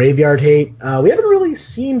 Graveyard Hate. We haven't really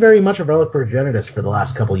seen very much of Relic of Progenitus for the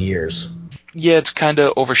last couple years. Yeah, it's kind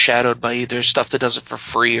of overshadowed by either stuff that does it for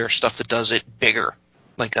free or stuff that does it bigger,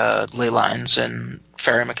 like Ley Lines and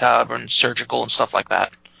Fairy Macabre and Surgical and stuff like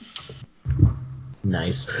that.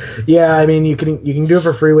 Nice. Yeah, I mean, you can do it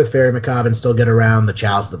for free with Fairy Macabre and still get around the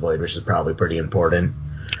Chalice of the Void, which is probably pretty important.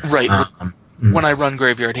 Right. When I run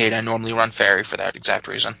Graveyard Hate, I normally run Fairy for that exact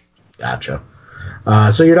reason. Gotcha.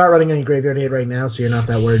 So you're not running any Graveyard Hate right now, so you're not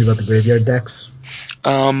that worried about the Graveyard decks?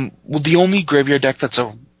 Well, the only Graveyard deck that's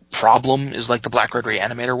a problem is like the Black Red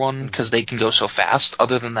Reanimator one, because they can go so fast.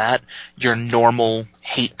 Other than that, your normal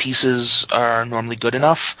hate pieces are normally good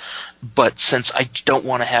enough. But since I don't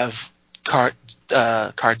want to have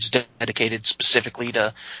cards dedicated specifically to,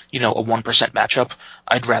 a 1% matchup,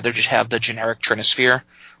 I'd rather just have the generic Trinisphere,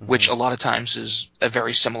 which a lot of times is a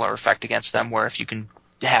very similar effect against them, where if you can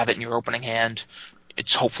have it in your opening hand,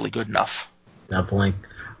 it's hopefully good enough. Definitely.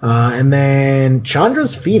 And then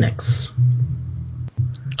Chandra's Phoenix.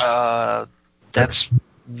 That's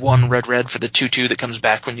 1 red for the 2/2 that comes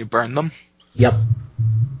back when you burn them? Yep.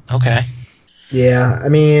 Okay. Yeah, I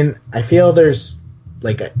mean, I feel there's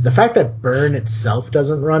the fact that burn itself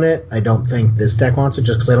doesn't run it. I don't think this deck wants it,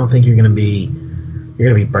 just because I don't think you're gonna be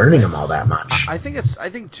burning them all that much. I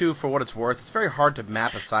think too, for what it's worth, it's very hard to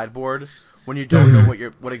map a sideboard when you don't know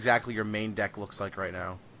what exactly your main deck looks like right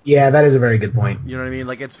now. Yeah, that is a very good point. You know what I mean?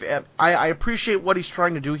 Like, I appreciate what he's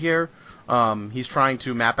trying to do here. He's trying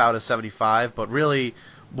to map out a 75, but really,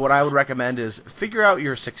 what I would recommend is figure out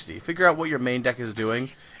your 60. Figure out what your main deck is doing,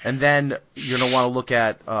 and then you're gonna want to look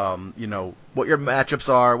at, what your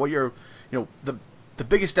matchups are, what your, the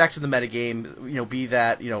biggest decks in the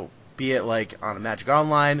metagame, be it like on a Magic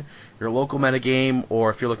Online, your local metagame, or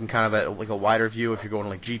if you're looking kind of at like a wider view, if you're going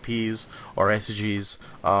like GPs or SCGs,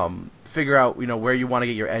 figure out where you want to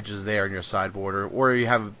get your edges there in your sideboard, or you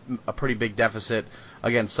have a pretty big deficit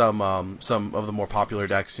against some of the more popular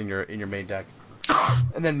decks in your main deck,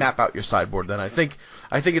 and then map out your sideboard. Then I think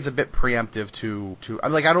it's a bit preemptive to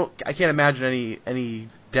I can't imagine any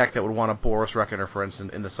deck that would want a Boros Reckoner, for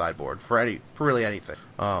instance, in the sideboard for really anything.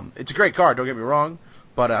 It's a great card, don't get me wrong,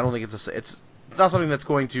 but I don't think it's not something that's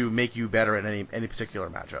going to make you better in any particular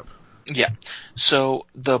matchup. Yeah. So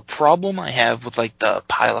the problem I have with like the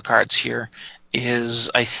pile of cards here is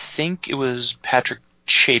I think it was Patrick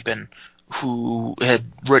Chapin who had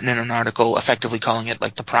written in an article effectively calling it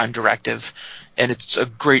like the Prime Directive, and it's a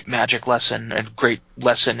great Magic lesson, a great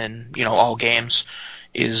lesson in, all games,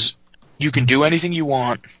 is you can do anything you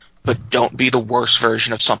want, but don't be the worst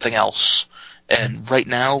version of something else. And right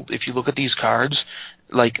now, if you look at these cards,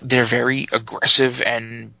 like, they're very aggressive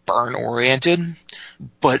and burn oriented,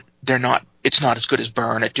 but it's not as good as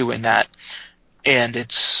burn at doing that. And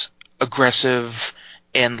it's aggressive,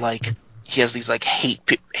 and like, he has these like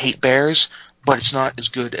hate bears, but it's not as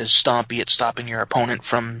good as Stompy at stopping your opponent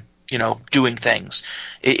from, doing things.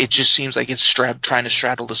 It just seems like it's trying to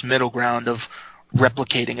straddle this middle ground of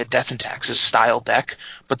replicating a Death and Taxes style deck.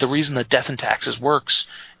 But the reason that Death and Taxes works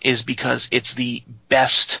is because it's the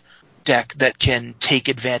best deck that can take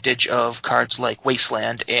advantage of cards like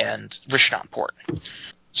Wasteland and Rishadan Port.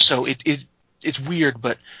 So it's weird,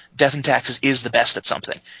 but Death and Taxes is the best at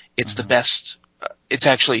something. It's the best. It's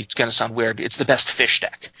going to sound weird. It's the best fish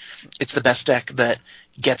deck. It's the best deck that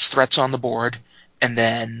gets threats on the board, and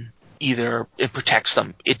then either it protects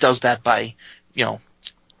them. It does that by,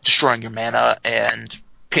 destroying your mana and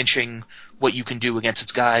pinching what you can do against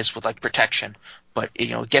its guys with like protection. But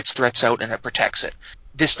it gets threats out and it protects it.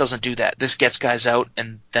 This doesn't do that. This gets guys out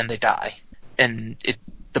and then they die. And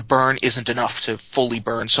the burn isn't enough to fully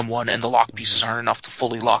burn someone, and the lock pieces aren't enough to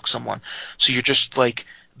fully lock someone. So you're just like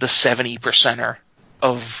the 70%er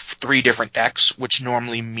of 3 different decks, which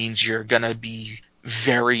normally means you're going to be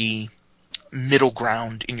very middle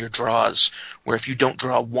ground in your draws, where if you don't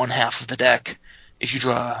draw one half of the deck, if you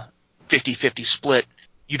draw 50-50 split,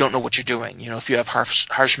 you don't know what you're doing. If you have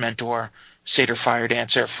Harsh Mentor, Satyr Fire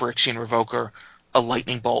Dancer, Phyrexian Revoker, a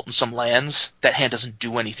Lightning Bolt, and some lands, that hand doesn't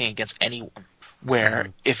do anything against anyone. Where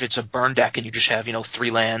if it's a burn deck and you just have,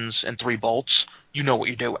 3 lands and 3 bolts, you know what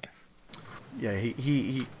you're doing. Yeah,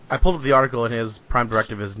 he I pulled up the article, and his Prime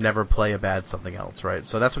Directive is never play a bad something else, right?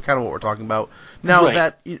 So that's what we're talking about. Now right.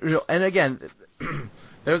 that, and again,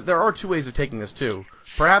 there are 2 ways of taking this too.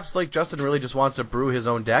 Perhaps like Justin really just wants to brew his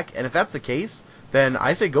own deck, and if that's the case, then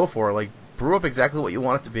I say go for it. Like, brew up exactly what you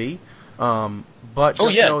want it to be. But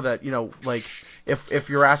just know that, like, if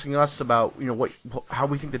you're asking us about, how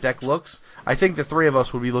we think the deck looks, I think the 3 of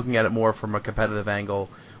us would be looking at it more from a competitive angle,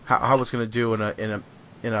 how it's going to do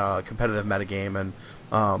in a competitive metagame, and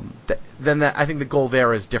then I think the goal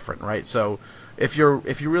there is different, right? So if you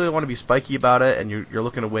really want to be spiky about it and you're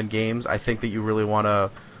looking to win games, I think that you really want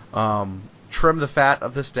to trim the fat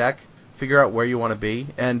of this deck, figure out where you want to be,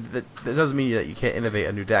 and that doesn't mean that you can't innovate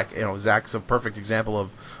a new deck. Zach's a perfect example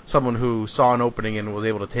of someone who saw an opening and was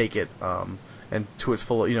able to take it and to its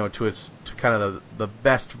full, to kind of the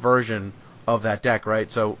best version of that deck,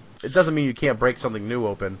 right? So it doesn't mean you can't break something new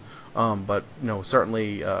open. But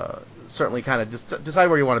certainly kind of decide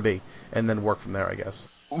where you want to be, and then work from there, I guess.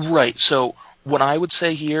 Right. So what I would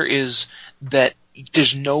say here is that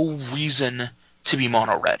there's no reason to be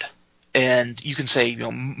mono red, and you can say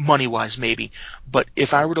money wise maybe, but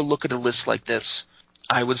if I were to look at a list like this,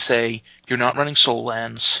 I would say you're not running soul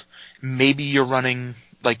lands. Maybe you're running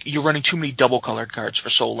too many double colored cards for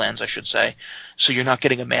soul lands, I should say. So you're not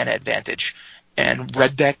getting a mana advantage. And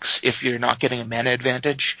red decks, if you're not getting a mana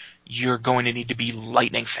advantage, you're going to need to be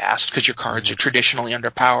lightning fast because your cards are traditionally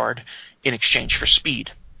underpowered in exchange for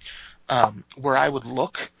speed. Where I would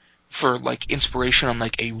look for like inspiration on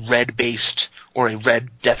like a red based or a red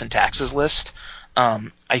Death and Taxes list,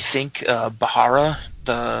 I think Bahara,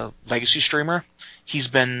 the Legacy streamer, he's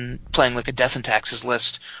been playing like a Death and Taxes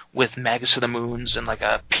list with Magus of the Moons and like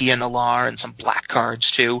a Pianalar and some black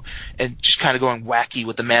cards too, and just kind of going wacky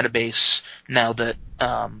with the mana base now that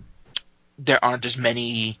there aren't as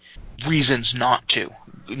many reasons not to.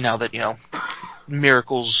 Now that,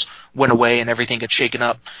 Miracles went away and everything got shaken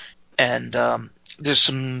up, and there's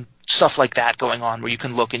some stuff like that going on where you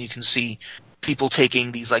can look and you can see people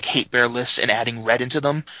taking these like hate bear lists and adding red into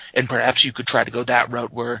them, and perhaps you could try to go that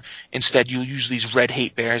route where instead you use these red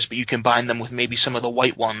hate bears, but you combine them with maybe some of the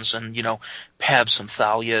white ones and, have some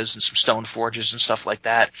Thalias and some Stone Forges and stuff like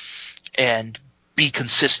that, and be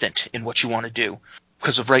consistent in what you want to do.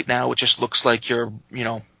 Because of right now, it just looks like you're,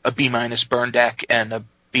 a B- burn deck and a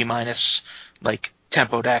B- like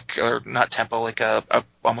tempo deck, or not tempo, like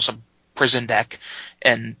almost a prison deck,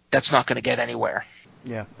 and that's not going to get anywhere.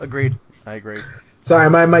 Yeah, agreed. I agree. Sorry,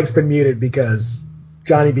 my mic's been muted because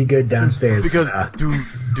Johnny Be Good downstairs. Because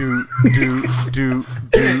do.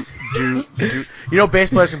 Bass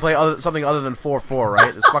players can play something other than 4/4,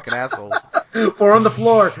 right? This fucking asshole. 4 on the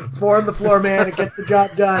floor, man. It gets the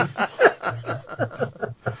job done.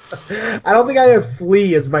 I don't think I have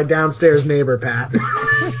Flea as my downstairs neighbor, Pat.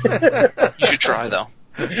 You should try, though.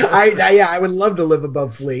 I would love to live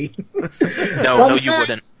above Flea. No, you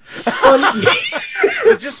wouldn't.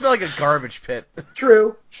 It just smelled like a garbage pit.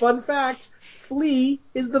 True. Fun fact, Flea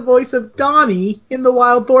is the voice of Donnie in the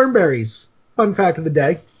Wild Thornberries. Fun fact of the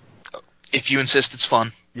day. If you insist, it's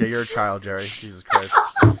fun. Yeah, you're a child, Jerry. Jesus Christ.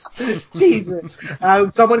 Jesus.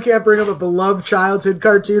 Someone can't bring up a beloved childhood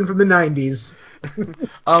cartoon from the 90s.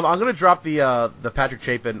 I'm gonna drop the Patrick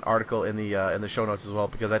Chapin article in the show notes as well,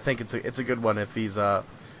 because I think it's a good one if he's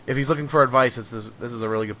looking for advice. This is a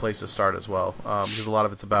really good place to start as well, because a lot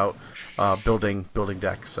of it's about building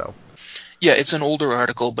decks. So yeah, it's an older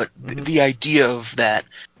article, but the idea of that,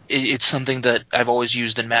 it's something that I've always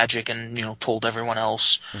used in Magic and told everyone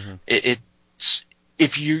else. It's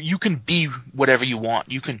if you can be whatever you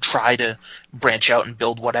want, you can try to branch out and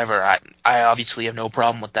build whatever. I obviously have no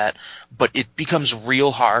problem with that, but it becomes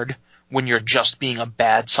real hard when you're just being a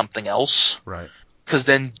bad something else. Right. Because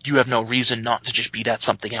then you have no reason not to just be that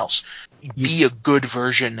something else. Be a good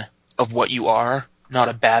version of what you are, not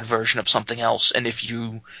a bad version of something else. And if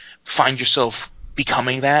you find yourself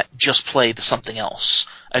becoming that, just play the something else.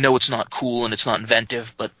 I know it's not cool and it's not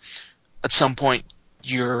inventive, but at some point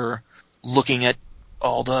you're looking at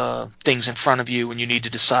all the things in front of you and you need to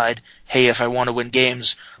decide, hey, if I want to win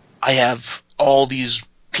games, I have all these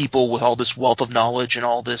people with all this wealth of knowledge and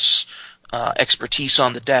all this expertise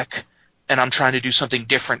on the deck, and I'm trying to do something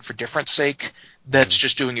different for different's sake. That's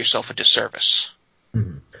just doing yourself a disservice.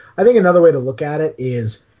 Mm-hmm. I think another way to look at it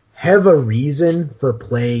is have a reason for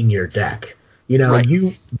playing your deck. Right.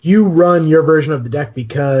 You run your version of the deck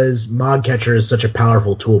because Mogcatcher is such a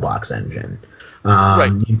powerful toolbox engine. Right.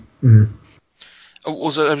 Mm-hmm. I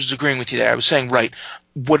was agreeing with you there. I was saying, right,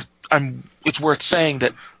 it's worth saying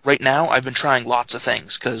that right now I've been trying lots of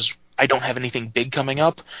things because I don't have anything big coming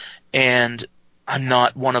up, and I'm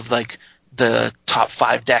not one of the top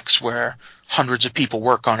 5 decks where hundreds of people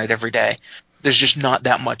work on it every day. There's just not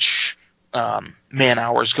that much man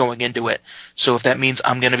hours going into it. So if that means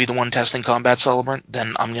I'm going to be the one testing Combat Celebrant,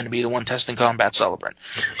 then I'm going to be the one testing Combat Celebrant.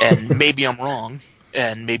 And maybe I'm wrong,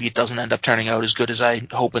 and maybe it doesn't end up turning out as good as I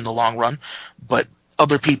hope in the long run, but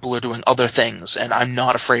other people are doing other things, and I'm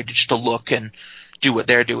not afraid just to look and do what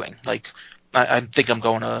they're doing. I think I'm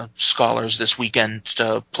going to Scholars this weekend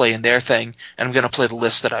to play in their thing, and I'm going to play the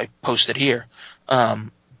list that I posted here.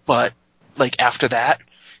 But after that,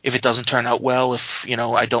 if it doesn't turn out well, if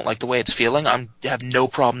I don't like the way it's feeling, I have no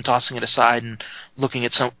problem tossing it aside and looking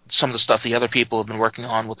at some of the stuff the other people have been working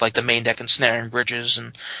on with the main deck and snaring bridges,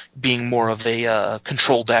 and being more of a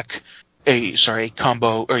control deck, a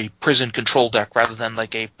combo or a prison control deck rather than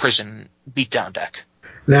a prison beatdown deck.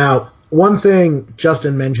 Now, one thing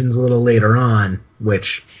Justin mentions a little later on,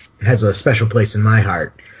 which has a special place in my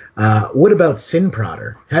heart. What about Sin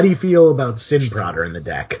Prodder? How do you feel about Sin Prodder in the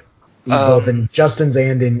deck? Both in Justin's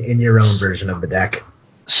and in your own version of the deck.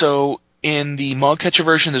 So in the Mogcatcher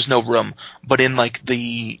version, there's no room, but in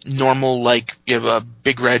the normal you have a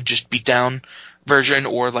big red just beat down version,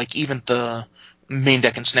 or even the main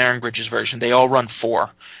deck and snaring bridges version, they all run 4.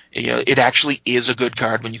 It actually is a good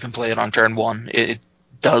card when you can play it on turn 1. It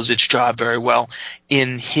does its job very well.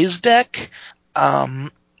 In his deck, I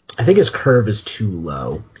think his curve is too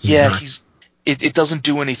low. It doesn't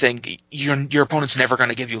do anything. Your opponent's never going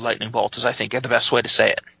to give you Lightning Bolt, is I think the best way to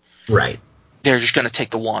say it. Right. They're just going to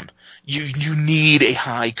take the 1. You need a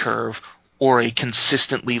high curve or a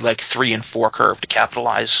consistently 3 and 4 curve to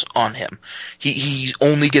capitalize on him. He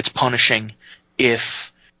only gets punishing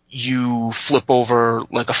if you flip over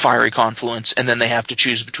a Fiery Confluence and then they have to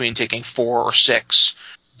choose between taking 4 or 6.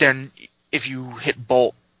 Then if you hit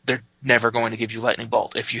Bolt, they're never going to give you Lightning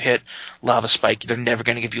Bolt. If you hit Lava Spike, they're never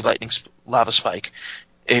going to give you Lava Spike.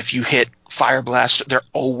 If you hit Fire Blast, they're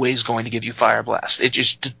always going to give you Fire Blast.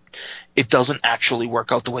 It doesn't actually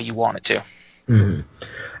work out the way you want it to. Mm-hmm.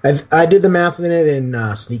 I did the math in it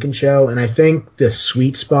in Sneak and Show, and I think the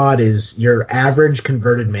sweet spot is your average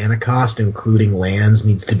converted mana cost, including lands,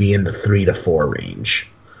 needs to be in the 3 to 4 range.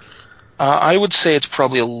 I would say it's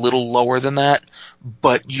probably a little lower than that,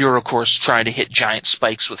 but you're, of course, trying to hit giant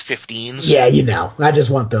spikes with 15s. Yeah, I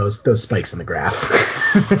just want those spikes in the graph.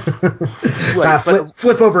 Right,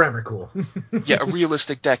 flip over Emrakul. Yeah, a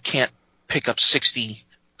realistic deck can't pick up 60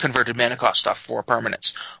 converted mana cost stuff for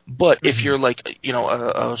permanents. But if you're a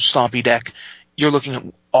stompy deck, you're looking at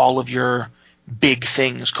all of your big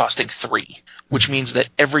things costing 3, which means that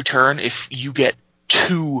every turn, if you get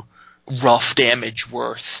 2 rough damage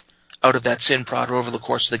worth out of that Sin Prodder over the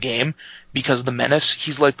course of the game, because of the menace,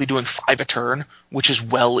 he's likely doing 5 a turn, which is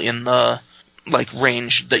well in the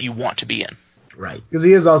range that you want to be in. Right, because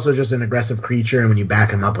he is also just an aggressive creature, and when you back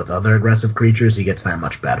him up with other aggressive creatures, he gets that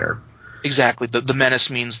much better. Exactly. The menace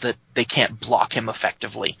means that they can't block him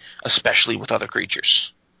effectively, especially with other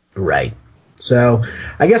creatures. Right. So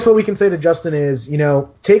I guess what we can say to Justin is,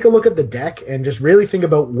 take a look at the deck and just really think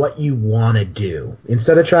about what you want to do.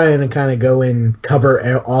 Instead of trying to kind of go and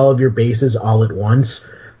cover all of your bases all at once,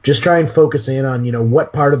 just try and focus in on,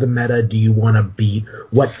 what part of the meta do you want to beat,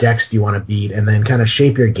 what decks do you want to beat, and then kind of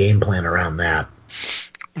shape your game plan around that.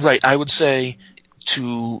 Right. I would say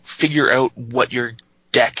to figure out what your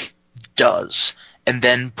deck does and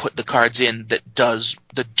then put the cards in that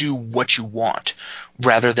do what you want,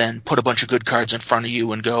 rather than put a bunch of good cards in front of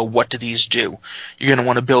you and go, what do these do? You're going to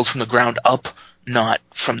want to build from the ground up, not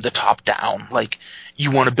from the top down. Like, you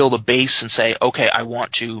want to build a base and say, okay, I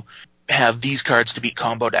want to have these cards to beat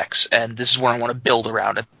combo decks, and this is where I want to build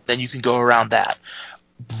around it. Then you can go around that,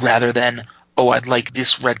 rather than, oh, I'd like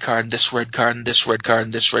this red card, and this red card, and this red card,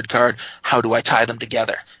 and this red card. How do I tie them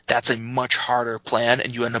together? That's a much harder plan,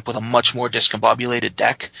 and you end up with a much more discombobulated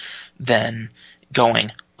deck than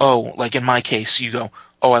going, oh, like in my case, you go,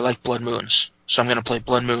 oh, I like Blood Moons, so I'm going to play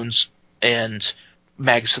Blood Moons and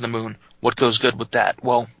Magus of the Moon. What goes good with that?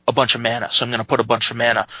 Well, a bunch of mana, so I'm going to put a bunch of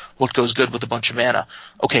mana. What goes good with a bunch of mana?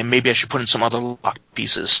 Okay, maybe I should put in some other lock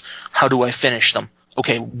pieces. How do I finish them?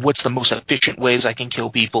 Okay, what's the most efficient ways I can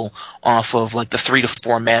kill people off of like the 3 to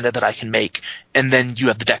 4 mana that I can make? And then you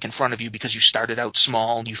have the deck in front of you because you started out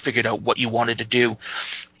small and you figured out what you wanted to do.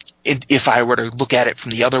 If I were to look at it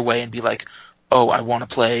from the other way and be like, oh, I want to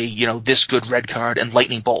play, this good red card and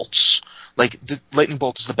Lightning Bolts. Like, the Lightning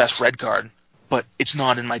Bolt is the best red card, but it's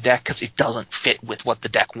not in my deck because it doesn't fit with what the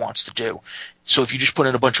deck wants to do. So if you just put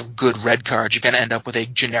in a bunch of good red cards, you're going to end up with a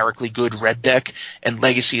generically good red deck, and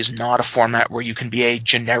Legacy is not a format where you can be a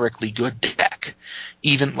generically good deck.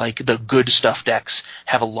 Even, like, the good stuff decks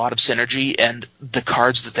have a lot of synergy, and the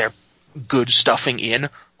cards that they're good stuffing in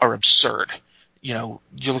are absurd. You're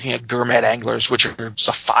looking at Gourmet Anglers, which are a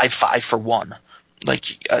 5/5 for 1. Like,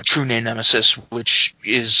 True Name Nemesis, which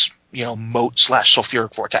is,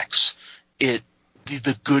 Moat/Sulfuric Vortex.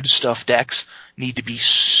 The good stuff decks need to be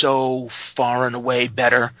so far and away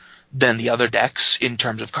better than the other decks in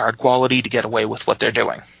terms of card quality to get away with what they're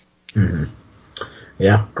doing. Mm-hmm.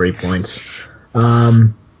 Yeah, great points.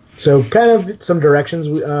 So kind of some directions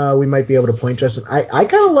we might be able to point Justin. I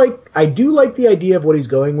do like the idea of what he's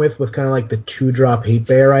going with kind of like the 2-drop Hate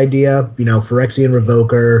Bear idea. Phyrexian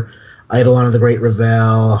Revoker, Eidolon of the Great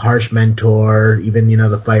Revel, Harsh Mentor, even,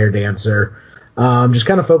 the Fire Dancer. Just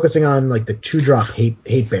kind of focusing on like the 2-drop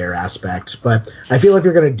hate bear aspect. But I feel if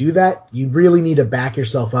you're going to do that, you really need to back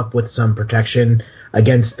yourself up with some protection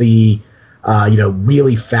against the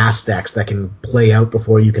really fast decks that can play out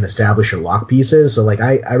before you can establish your lock pieces. So like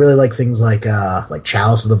I really like things like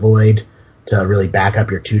Chalice of the Void to really back up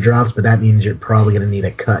your 2-drops, but that means you're probably going to need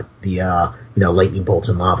to cut the Lightning Bolts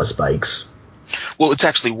and Lava Spikes. Well, it's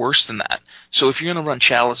actually worse than that. So if you're going to run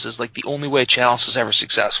Chalices, like the only way Chalice is ever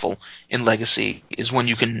successful in Legacy is when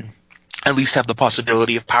you can at least have the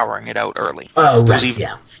possibility of powering it out early. Oh, right,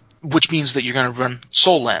 yeah. Which means that you're going to run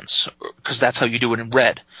Soul Lands, because that's how you do it in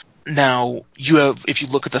Red. Now, if you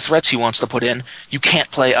look at the threats he wants to put in, you can't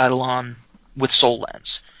play Eidolon with Soul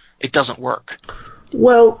Lands. It doesn't work.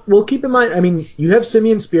 Well, keep in mind, I mean, you have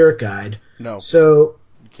Simian Spirit Guide. No. So,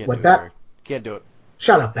 you can't what do it, that? Eric. Can't do it.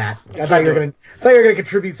 Shut up, Pat. I thought you were gonna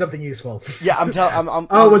contribute something useful. Yeah, I'm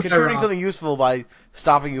contributing something useful by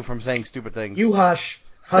stopping you from saying stupid things. You hush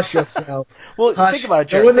yourself. Well, hush. Think about it,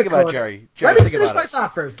 Jerry. Think about it, Jerry. Let me think finish about my it.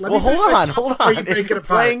 thought first. Hold on.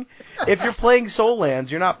 If you're playing Soul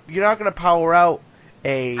Lands, you're not going to power out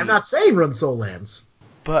a. I'm not saying run Soul Lands.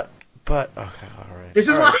 But okay, all right. This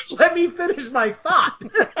is why. Let me finish my thought.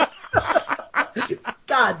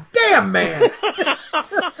 God damn, man.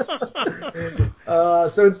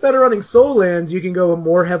 So instead of running Soul Lands, you can go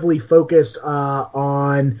more heavily focused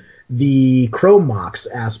on the Chrome Mox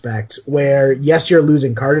aspect, where, yes, you're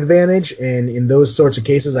losing card advantage, and in those sorts of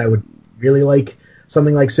cases, I would really like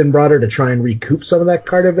something like Sinbrauder to try and recoup some of that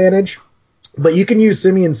card advantage. But you can use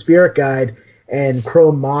Simian Spirit Guide and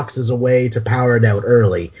Chrome Mox as a way to power it out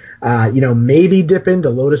early. Maybe dip into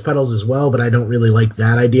Lotus Petals as well, but I don't really like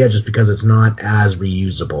that idea just because it's not as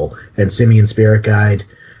reusable. And Simian Spirit Guide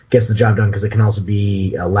gets the job done because it can also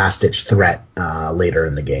be a last-ditch threat later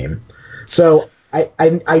in the game. So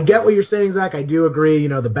I get what you're saying, Zach. I do agree.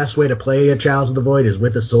 The best way to play a Chalice of the Void is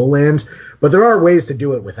with a Soul Land, but there are ways to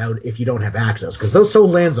do it without if you don't have access, because those Soul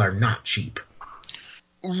Lands are not cheap.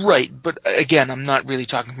 Right, but again, I'm not really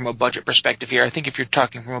talking from a budget perspective here. I think if you're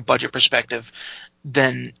talking from a budget perspective,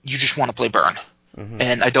 then you just want to play Burn. Mm-hmm.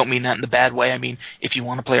 And I don't mean that in the bad way. I mean, if you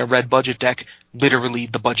want to play a red budget deck, literally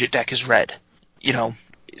the budget deck is red.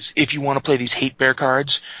 If you want to play these Hate Bear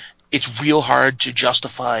cards, it's real hard to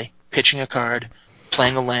justify pitching a card,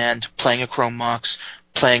 playing a land, playing a Chrome Mox,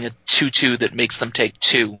 playing a 2/2 that makes them take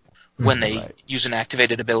 2 when they use an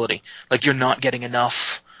activated ability. Like, you're not getting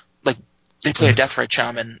enough. Like, they play a Deathrite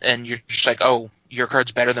Shaman, and you're just like, oh, your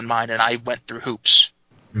card's better than mine, and I went through hoops.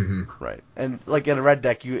 Right. And like in a red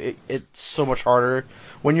deck, it's so much harder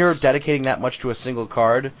when you're dedicating that much to a single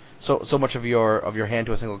card. So much of your hand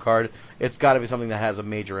to a single card. It's got to be something that has a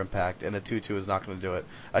major impact, and a 2/2 is not going to do it.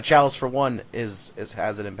 A Chalice for 1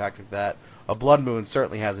 has an impact with that. A Blood Moon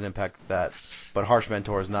certainly has an impact with that, but Harsh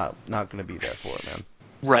Mentor is not going to be there for it, man.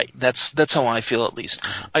 Right. That's how I feel, at least.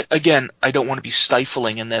 I don't want to be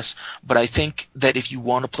stifling in this, but I think that if you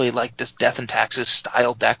want to play like this Death and Taxes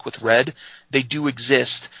style deck with red, they do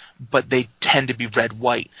exist, but they tend to be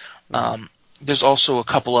red-white. There's also a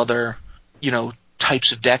couple other,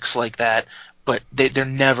 types of decks like that, but they're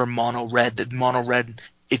never mono-red. The mono-red,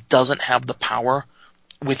 it doesn't have the power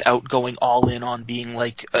without going all in on being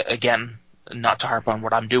like, again, not to harp on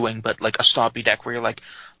what I'm doing, but like a stoppy deck where you're like,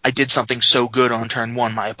 I did something so good on turn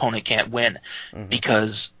 1, my opponent can't win.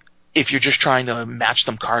 Because if you're just trying to match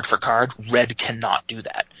them card for card, red cannot do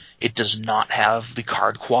that. It does not have the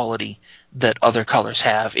card quality that other colors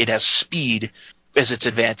have. It has speed as its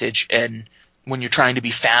advantage, and when you're trying to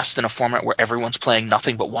be fast in a format where everyone's playing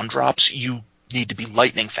nothing but 1-drops, you need to be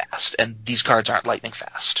lightning fast, and these cards aren't lightning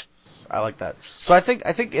fast. I like that. So I think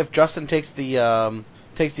if Justin takes the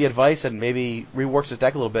advice and maybe reworks his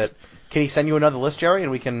deck a little bit, can he send you another list, Jerry,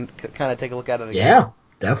 and we can kind of take a look at it again? Yeah,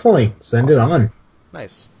 definitely. Send it on.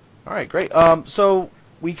 Nice. All right, great. So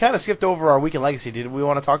we kind of skipped over our Weekend Legacy. Did we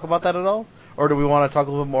want to talk about that at all? Or do we want to talk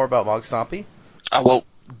a little bit more about Mog Stompy? Well,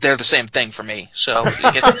 they're the same thing for me, so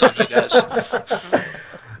I guess it's on you guys.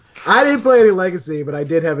 I didn't play any Legacy, but I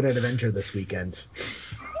did have an adventure this weekend.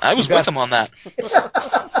 I was with him on that.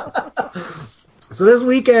 So this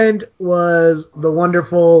weekend was the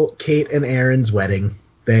wonderful Kate and Aaron's wedding.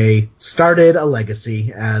 They started a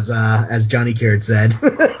legacy, as Johnny Caird said.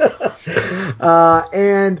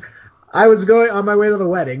 And I was going on my way to the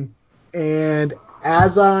wedding, and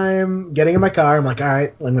as I'm getting in my car, I'm like, all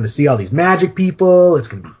right, I'm going to see all these Magic people. It's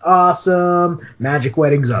going to be awesome. Magic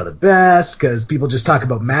weddings are the best because people just talk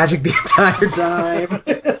about Magic the entire time.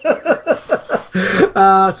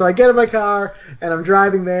 So I get in my car, and I'm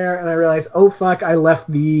driving there, and I realize, oh, fuck, I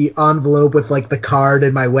left the envelope with, like, the card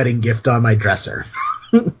and my wedding gift on my dresser.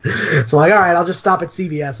 So I'm like, all right, I'll just stop at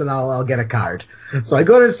CVS and I'll get a card. So I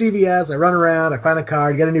go to CVS, I run around, I find a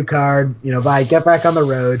card, get a new card, get back on the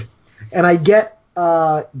road, and I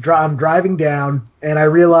I'm driving down, and I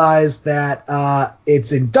realize that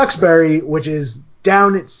it's in Duxbury, which is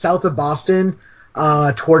down south of Boston,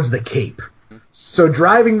 towards the Cape. So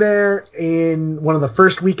driving there in one of the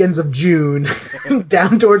first weekends of June,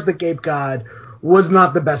 down towards the Cape Cod, was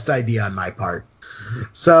not the best idea on my part.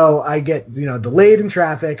 So I get, delayed in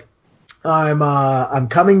traffic. I'm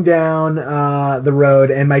coming down the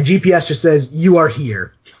road, and my GPS just says, "You are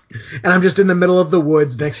here," and I'm just in the middle of the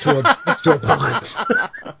woods next to a pond.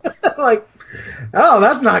 I'm like, oh,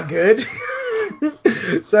 that's not good.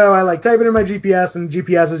 So I type it in my GPS, and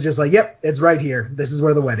GPS is just like, "Yep, it's right here. This is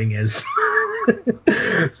where the wedding is."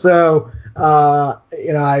 So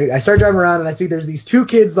I start driving around, and I see there's these two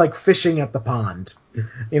kids fishing at the pond.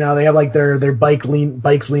 They have their bikes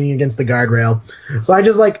leaning against the guardrail. So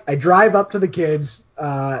I drive up to the kids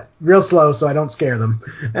real slow so I don't scare them.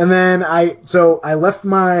 And then I left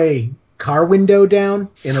my car window down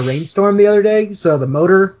in a rainstorm the other day, so the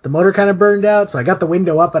motor kind of burned out. So I got the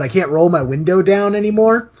window up, but I can't roll my window down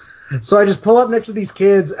anymore. So I just pull up next to these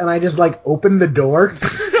kids, and I just open the door.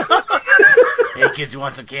 Hey kids, you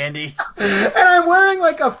want some candy? And I'm wearing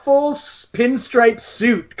a full pinstripe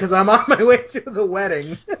suit because I'm on my way to the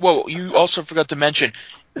wedding. Well, you also forgot to mention,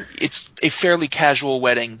 it's a fairly casual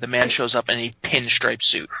wedding. The man shows up in a pinstripe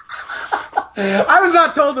suit. I was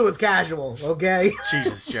not told it was casual, okay?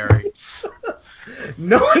 Jesus, Jerry.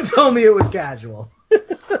 No one told me it was casual.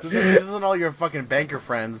 This isn't all your fucking banker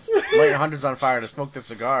friends lighting hundreds on fire to smoke their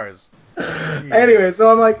cigars. Jeez. Anyway,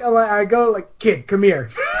 so I go kid, come here.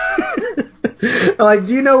 I'm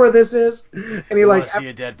do you know where this is? And he want to see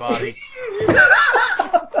a dead body.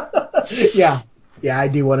 Yeah, I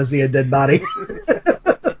do want to see a dead body.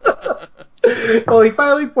 Well, he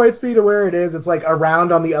finally points me to where it is. It's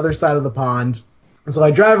around on the other side of the pond. And so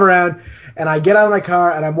I drive around, and I get out of my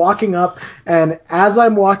car, and I'm walking up, and as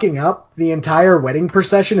I'm walking up, the entire wedding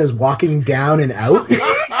procession is walking down and out.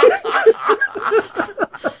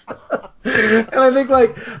 And I think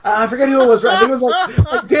I forget who it was. I think it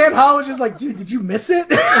was Dan Hall was just dude, did you miss it?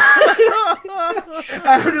 And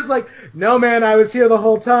I'm just no man, I was here the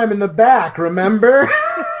whole time in the back, remember?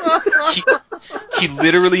 He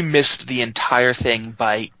literally missed the entire thing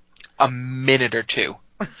by a minute or two.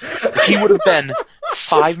 If he would have been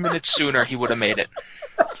 5 minutes sooner, he would have made it.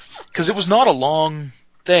 Because it was not a long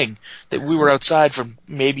thing. That we were outside for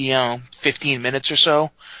maybe 15 minutes or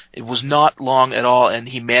so. It was not long at all, and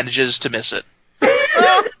he manages to miss it.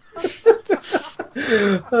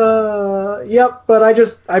 Yep, but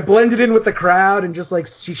I blended in with the crowd and just like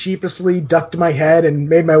sheepishly ducked my head and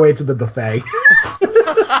made my way to the buffet.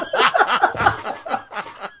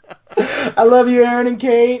 I love you, Aaron and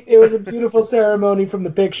Kate. It was a beautiful ceremony from the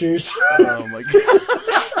pictures. Oh my god.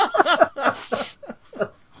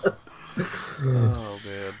 Oh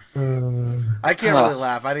man. I can't really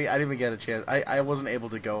laugh. I didn't even get a chance. I wasn't able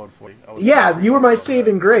to go, unfortunately. Yeah, you were my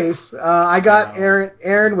saving grace. I got Aaron.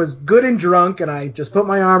 Aaron was good and drunk, and I just put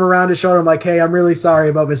my arm around his shoulder. I'm like, hey, I'm really sorry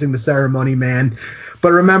about missing the ceremony, man.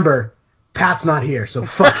 But remember, Pat's not here, so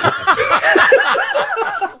fuck him.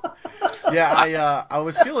 Yeah, I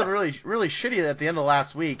was feeling really shitty at the end of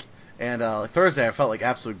last week, and Thursday I felt like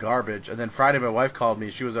absolute garbage, and then Friday my wife called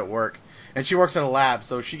me. She was at work, and she works in a lab,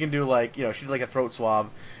 so she can do she did like a throat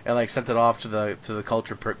swab and like sent it off to the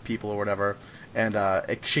culture people or whatever, and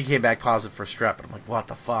she came back positive for strep, and I'm like, what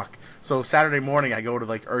the fuck? So Saturday morning I go to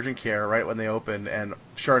like urgent care right when they open, and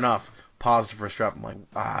sure enough, positive for strep. I'm like,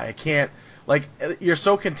 I can't. Like, you're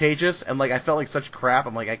so contagious, and like I felt like such crap.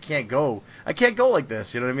 I'm like, I can't go like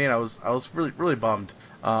this. You know what I mean? I was really bummed.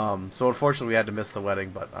 So unfortunately, we had to miss the wedding,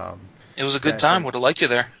 but it was a good time. Would have liked you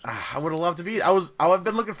there. I would have loved to be. I've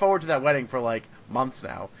been looking forward to that wedding for like months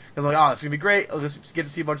now. Cause I'm like, oh, it's gonna be great. I'll just get to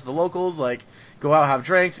see a bunch of the locals, like go out, have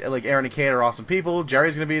drinks, and like Aaron and Kate are awesome people.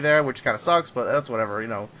 Jerry's gonna be there, which kind of sucks, but that's whatever. You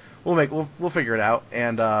know, we'll figure it out.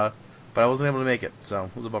 And but I wasn't able to make it, so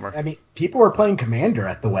it was a bummer. I mean, people were playing Commander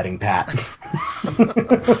at the wedding, Pat.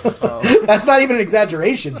 That's not even an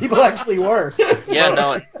exaggeration. People actually were. Yeah,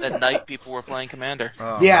 no, at night people were playing Commander.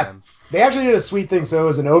 Oh, yeah, man. They actually did a sweet thing. So it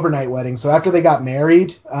was an overnight wedding. So after they got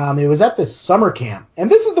married, it was at this summer camp. And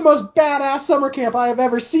this is the most badass summer camp I have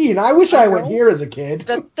ever seen. I wish I went here as a kid.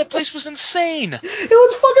 That place was insane. It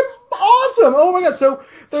was fucking awesome. Oh my god. So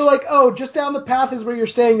they're like, oh, just down the path is where you're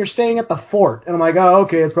staying. You're staying at the fort. And I'm like, oh,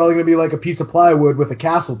 okay. It's probably going to be like a piece of plywood with a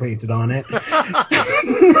castle painted on it. And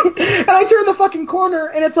I turn the fucking corner,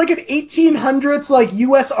 and it's like an 1800s like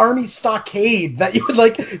U.S. Army stockade that you would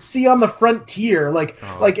like see on the frontier. Like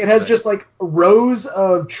it has just like rows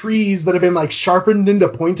of trees that have been like sharpened into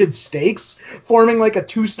pointed stakes, forming like a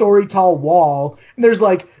 2-story tall wall. And there's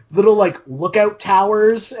like little like lookout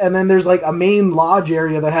towers, and then there's like a main lodge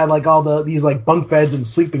area that had like all these like bunk beds and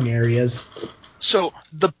sleeping areas. So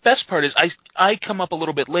the best part is I come up a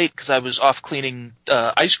little bit late because I was off cleaning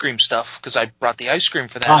ice cream stuff because I brought the ice cream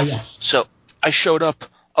for that. Ah, yes. So I showed up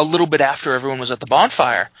a little bit after everyone was at the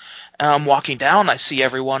bonfire. And I'm walking down, I see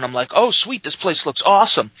everyone. I'm like, oh, sweet, this place looks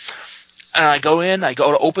awesome. And I go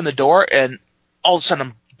to open the door, and all of a sudden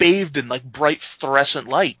I'm bathed in like bright fluorescent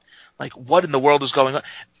light. Like, what in the world is going on?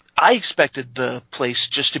 I expected the place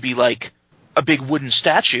just to be like a big wooden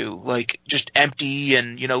statue, like just empty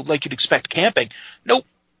and, like you'd expect camping. Nope.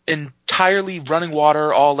 Entirely running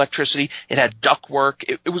water, all electricity. It had ductwork.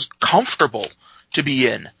 It was comfortable to be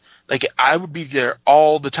in. Like, I would be there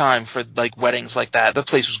all the time for like weddings like that. The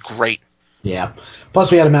place was great. Yeah.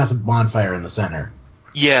 Plus we had a massive bonfire in the center.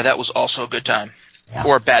 Yeah, that was also a good time. Yeah,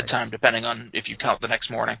 or a bad time, depending on if you count the next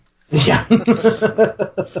morning. Yeah.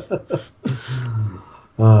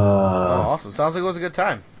 Awesome. Sounds like it was a good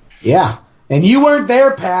time. Yeah. And you weren't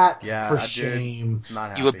there, Pat. Yeah, for shame. Not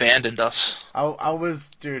happy. You abandoned us. I was,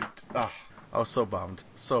 dude. Oh, I was so bummed.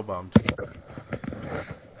 So bummed.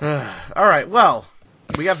 All right. Well,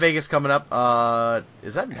 we got Vegas coming up.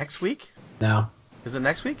 Is that next week? No. Is it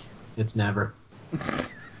next week? It's never.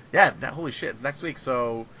 Yeah. Holy shit! It's next week.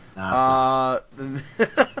 So. No,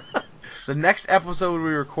 the next episode we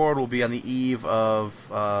record will be on the eve of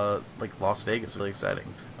like Las Vegas. Really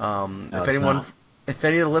exciting. If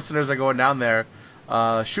any of the listeners are going down there,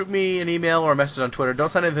 shoot me an email or a message on Twitter. Don't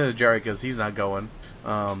send anything to Jerry because he's not going.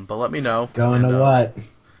 But let me know. Going to what?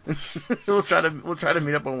 We'll try to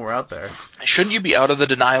meet up when we're out there. Shouldn't you be out of the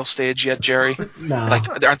denial stage yet, Jerry? No. Like,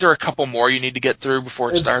 aren't there a couple more you need to get through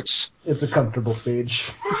before it starts? It's a comfortable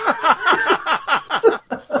stage.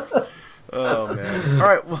 Oh man! All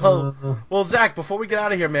right, well, Zach. Before we get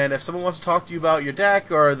out of here, man, if someone wants to talk to you about your deck,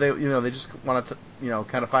 or they just want to,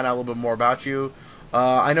 kind of find out a little bit more about you,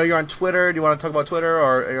 I know you're on Twitter. Do you want to talk about Twitter,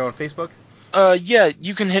 or are you on Facebook? Yeah,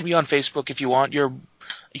 you can hit me on Facebook if you want. You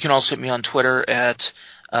can also hit me on Twitter at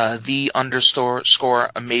 _amazing_Zach,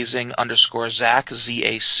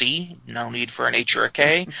 ZAC. No need for an H or a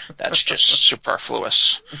K. That's just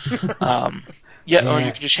superfluous. Or you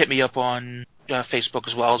can just hit me up on Facebook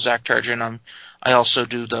as well, Zach Turgeon. I also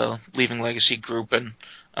do the Leaving Legacy group, and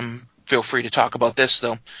feel free to talk about this,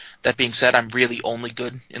 though. That being said, I'm really only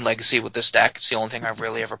good in Legacy with this deck. It's the only thing I've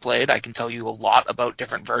really ever played. I can tell you a lot about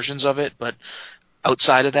different versions of it, but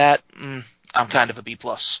outside of that, I'm kind of a B+.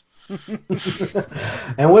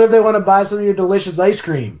 And what if they want to buy some of your delicious ice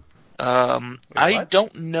cream? I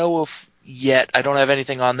don't know if yet. I don't have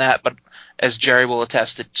anything on that, but as Jerry will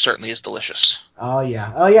attest, it certainly is delicious. Oh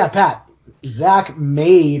yeah, Pat. Zach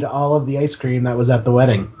made all of the ice cream that was at the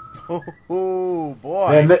wedding. Oh boy!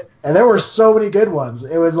 And there were so many good ones.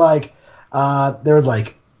 It was like there was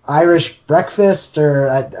like Irish breakfast, or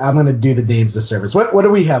I'm gonna do the names of service. What do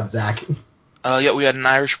we have, Zach? Yeah, we had an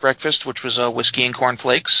Irish breakfast, which was whiskey and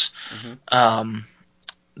cornflakes. Mm-hmm.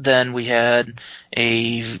 Then we had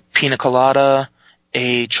a pina colada,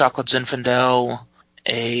 a chocolate zinfandel,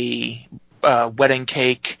 a wedding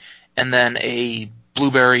cake, and then a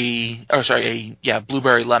blueberry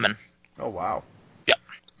lemon. Oh wow! Yeah,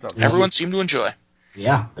 everyone seemed to enjoy.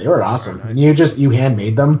 Yeah, they were awesome. Nice. And you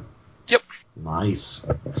handmade them? Yep. Nice.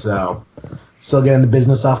 So, still getting the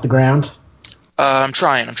business off the ground? I'm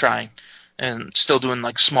trying, and still doing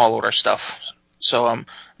like small order stuff. So I'm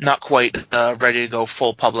not quite ready to go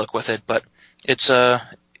full public with it, but it's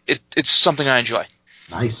something I enjoy.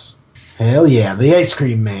 Nice. Hell yeah, the ice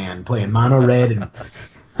cream man playing mono red, and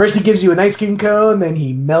first he gives you an ice cream cone, then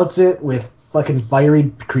he melts it with fucking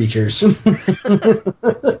fiery creatures.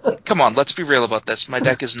 Come on, let's be real about this. My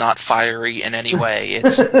deck is not fiery in any way.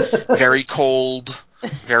 It's very cold,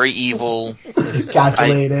 very evil.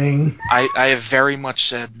 Calculating. I have very much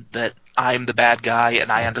said that I'm the bad guy,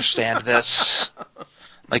 and I understand this.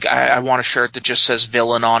 Like, I want a shirt that just says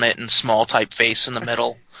villain on it and small typeface in the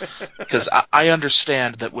middle. Because I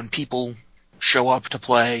understand that when people show up to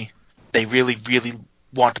play, they really, really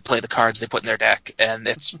want to play the cards they put in their deck, and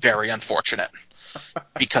it's very unfortunate.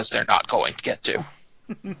 Because they're not going to get to.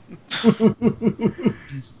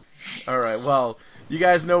 All right, well, you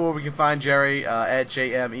guys know where we can find Jerry at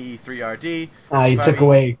JMEE3RD.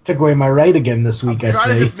 You took away my right again this week, I say. I'm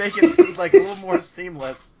trying to just make it like a little more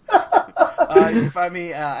seamless. You can find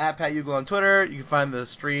me at Pat Uglow on Twitter. You can find the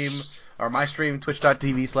stream, or my stream,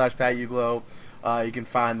 twitch.tv/Pat Uglow. You can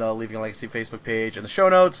find the Leaving a Legacy Facebook page in the show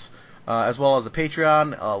notes, as well as the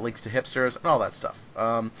Patreon, links to hipsters, and all that stuff.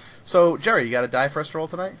 So, Jerry, you got a die first roll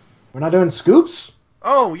tonight? We're not doing scoops?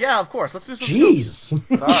 Oh, yeah, of course. Let's do some scoops.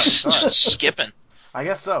 Sorry. Skipping. I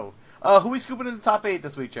guess so. Who are we scooping in the top 8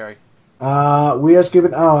 this week, Jerry? We are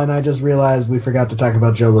scooping... Oh, and I just realized we forgot to talk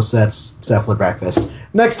about Joe Lissette's Cephalid Breakfast.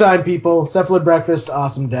 Next time, people. Cephalid Breakfast,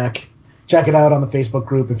 awesome deck. Check it out on the Facebook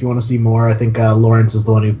group if you want to see more. I think Lawrence is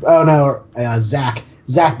the one who... Oh, no, Zach.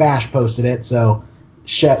 Zach Bash posted it, so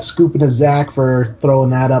scooping to Zach for throwing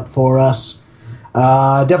that up for us.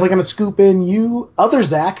 Definitely going to scoop in you, other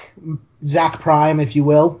Zach Prime, if you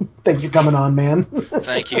will. Thanks for coming on, man.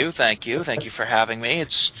 Thank you for having me.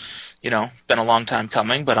 It's, been a long time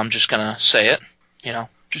coming, but I'm just going to say it.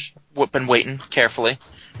 Just been waiting carefully.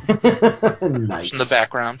 Nice. Just in the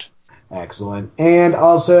background. Excellent. And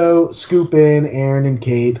also scoop in Aaron and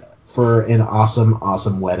Kate for an awesome,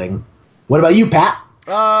 awesome wedding. What about you, Pat?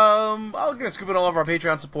 I'm gonna scoop in all of our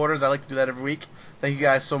Patreon supporters. I like to do that every week. Thank you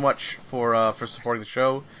guys so much for supporting the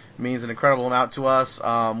show. It means an incredible amount to us.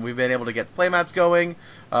 We've been able to get playmats going.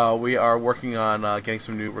 We are working on getting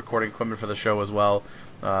some new recording equipment for the show as well,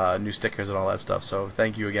 new stickers and all that stuff. So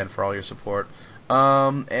thank you again for all your support.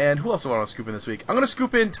 And who else do I want to scoop in this week? I'm gonna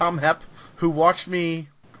scoop in Tom Hepp, who watched me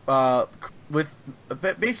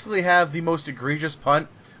basically have the most egregious punt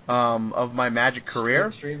of my Magic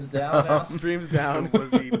career. Streams down now? Streams down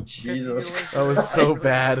was the Jesus. That was so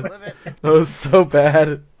bad. That was so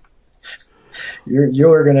bad.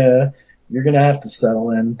 You're gonna have to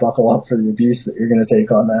settle in, buckle up for the abuse that you're gonna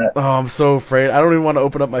take on that. Oh, I'm so afraid. I don't even want to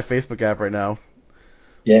open up my Facebook app right now.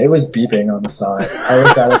 Yeah, it was beeping on the side.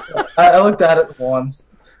 I looked at it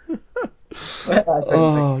once.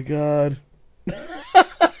 Oh god.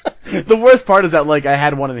 The worst part is that I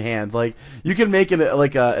had one in hand. You can make it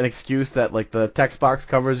an excuse that the text box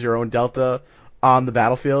covers your own delta on the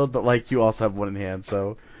battlefield, but you also have one in hand.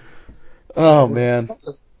 So, oh man.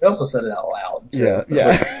 We also said it out loud. Too.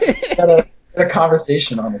 Yeah. Had a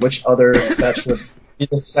conversation on which other fetch would be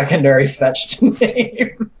the secondary fetch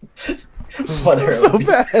name. So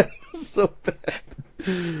bad. So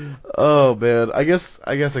bad. Oh man. I guess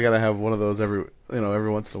I gotta have one of those every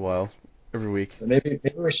once in a while. Every week. So maybe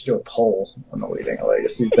we should do a poll on the Leaving a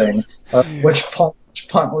Legacy thing. Which punt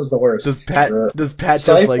was the worst? Does Pat the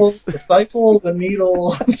stifle, the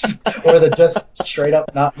needle, or the just straight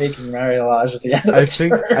up not making Marilage at the end of the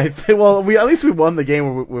turn? I think. Well, we at least we won the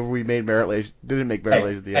game where we made Marilage. Didn't make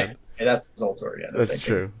Marilage at the end. Hey, that's results oriented. That's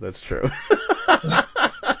true. That's true.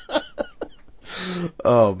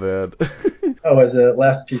 Oh man. Oh, as a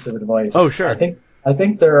last piece of advice, Oh, sure. I think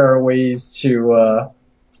there are ways to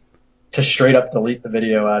straight up delete the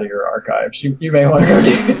video out of your archives. You may want to go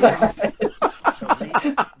do that. Delete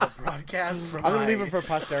the broadcast from I'm gonna leave it for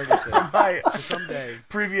posterity's sake. my Someday.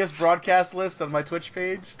 previous broadcast list on my Twitch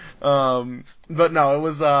page. But no, it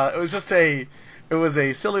was just a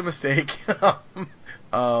silly mistake.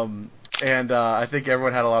 And I think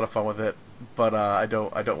everyone had a lot of fun with it. But I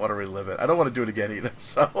don't want to relive it. I don't want to do it again either.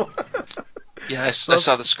 So Yeah, I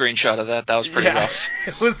saw the screenshot of that. That was pretty rough.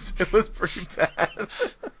 It was pretty bad.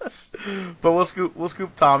 But we'll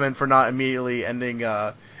scoop Tom in for not immediately ending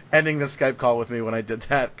the Skype call with me when I did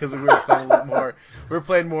that, because we were playing a little more. We were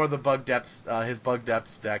playing more of the bug depths, his bug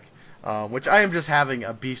depths deck, which I am just having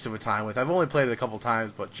a beast of a time with. I've only played it a couple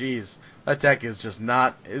times, but geez, that deck is just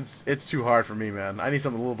not. It's too hard for me, man. I need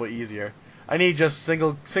something a little bit easier. I need just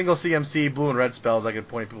single CMC blue and red spells I can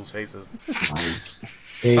point in people's faces. Nice.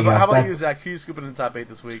 How about you, Zach? Who are you scooping in the top 8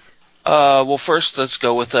 this week? Well, first, let's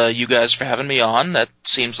go with you guys for having me on. That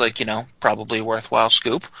seems like, probably a worthwhile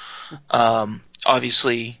scoop.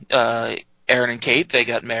 Obviously, Aaron and Kate, they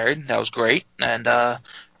got married. That was great, and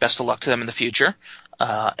best of luck to them in the future.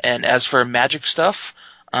 And as for Magic stuff,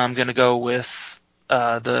 I'm going to go with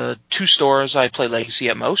the 2 stores I play Legacy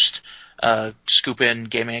at most. Scoop In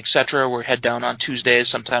Gaming, etc. We head down on Tuesdays,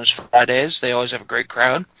 sometimes Fridays. They always have a great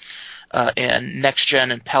crowd. And Next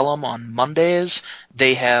Gen and Pelham on Mondays,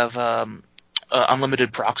 they have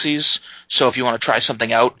unlimited proxies. So if you want to try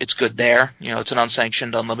something out, it's good there. It's an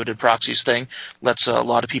unsanctioned unlimited proxies thing. Lets a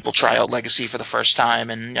lot of people try out Legacy for the first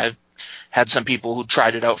time, and I've had some people who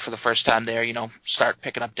tried it out for the first time there, start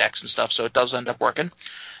picking up decks and stuff. So it does end up working.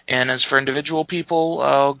 And as for individual people,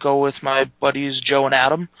 I'll go with my buddies Joe and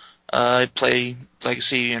Adam. I play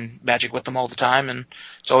Legacy and Magic with them all the time, and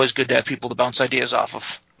it's always good to have people to bounce ideas off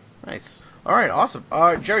of. Nice. All right, awesome.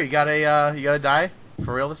 Jerry, you got a die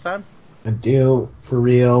for real this time? I do, for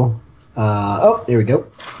real. Here we go.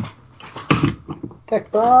 Tech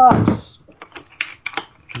box.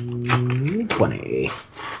 20.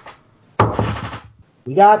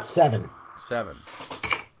 We got 7. 7.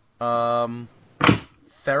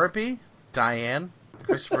 Therapy? Diane?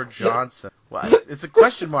 Christopher Johnson. What? It's a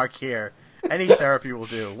question mark here. Any therapy will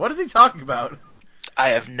do. What is he talking about? I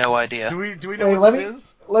have no idea. Do we know what this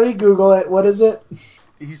is? Let me Google it. What is it?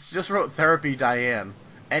 He's just wrote therapy Diane.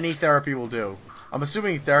 Any therapy will do. I'm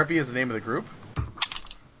assuming therapy is the name of the group.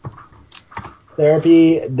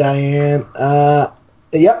 Therapy Diane.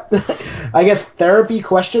 Yep. I guess therapy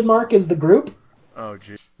question mark is the group. Oh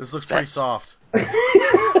gee, this looks pretty soft.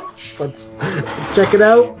 Let's check it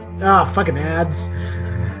out. Fucking ads.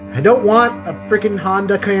 I don't want a freaking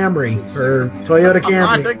Honda Camry or Toyota Camry.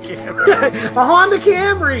 Honda Camry. A Honda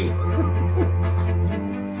Camry.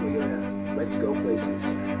 Let's go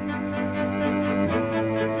places.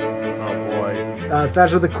 Oh boy. It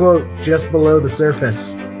starts with a quote, just below the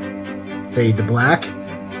surface. Fade to black. This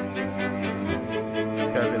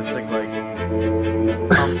guy's gonna sing like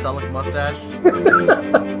Tom Selleck mustache.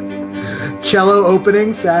 Cello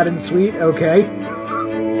opening, sad and sweet. Okay.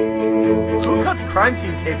 Who cuts crime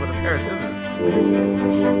scene tape with a pair of scissors?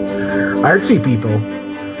 Artsy people.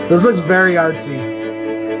 This looks very artsy.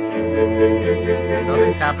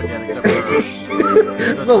 Nothing's happened yet except for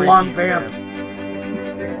It's a long vamp.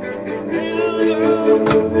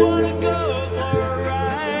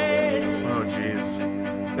 Oh jeez.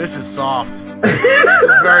 This is soft. This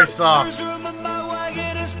is very soft.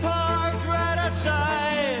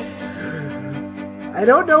 I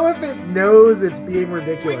don't know if it knows it's being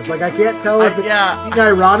ridiculous. Like, I can't tell if it's being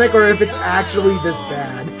ironic or if it's actually this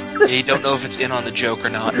bad. Yeah, you don't know if it's in on the joke or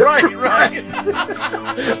not. Right. Like,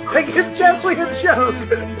 it's definitely a joke.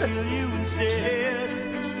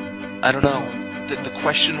 I don't know. The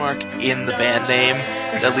question mark in the band name,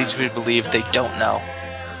 that leads me to believe they don't know.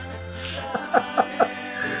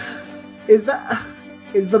 Is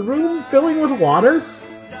the room filling with water?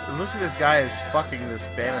 It looks like this guy is fucking this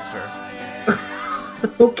banister.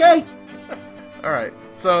 Okay. Alright,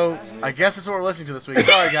 so I guess that's what we're listening to this week.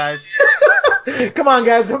 Sorry, guys. Come on,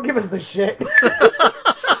 guys, don't give us the shit.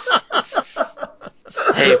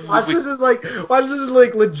 Hey, Watch this is like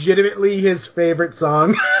legitimately his favorite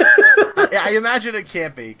song. I imagine it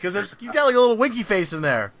can't be, because he's got like a little winky face in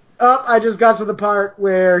there. Oh, I just got to the part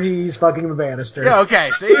where he's fucking the banister. Yeah, okay,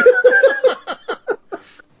 see?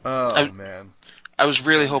 Man. I was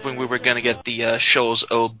really hoping we were going to get the show's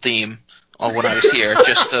old theme when I was here,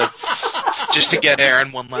 just to Just to get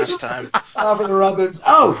Aaron one last time. For the rubbers.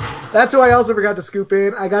 Oh, that's who I also forgot to scoop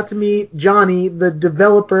in. I got to meet Johnny, the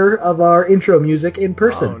developer of our intro music, in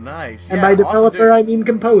person. Oh, nice. And Yeah, by awesome developer, dude. I mean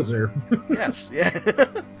composer. Yes, yeah.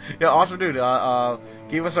 Yeah, awesome dude.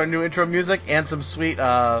 Gave us our new intro music and some sweet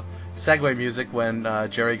segue music when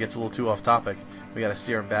Jerry gets a little too off topic. We gotta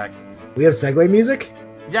steer him back. We have segue music?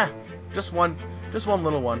 Yeah, just one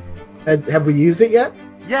little one. Have we used it yet?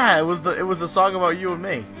 Yeah, it was the song about you and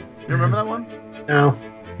me. You remember that one? No,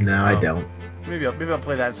 I Oh. don't. Maybe I'll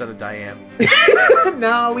play that instead of Diane.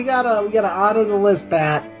 No, we gotta honor the list,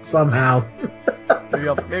 Pat, somehow. Maybe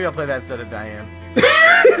I'll play that instead of Diane.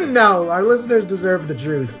 No, our listeners deserve the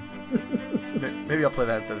truth. Maybe I'll play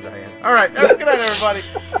that instead of Diane. All right, good night, everybody.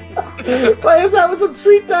 Play us out with some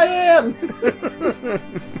sweet Diane.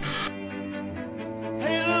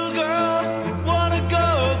 Hey little girl, wanna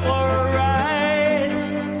go for a ride?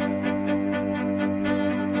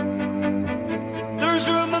 There's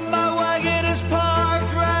room in my wagon, it's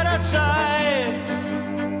parked right outside.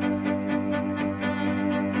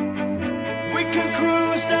 We can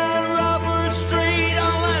cruise down Robert Street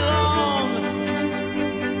all night long.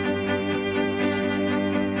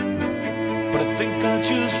 But I think I'll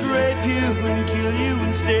just rape you and kill you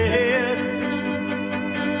instead.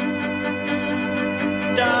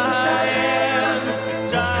 Diane,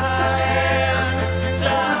 Diane,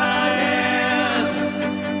 Diane,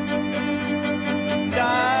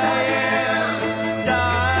 Diane,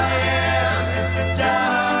 Diane,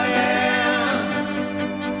 Diane.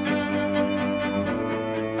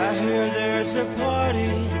 I hear there's a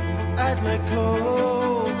party at Lake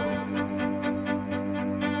Cove.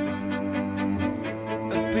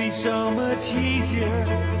 It'd be so much easier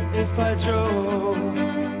if I drove.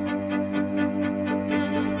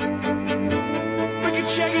 We could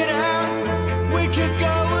check it out, we could go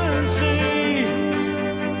and see.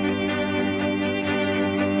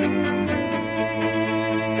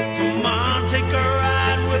 Come on, take a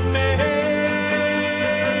ride with me.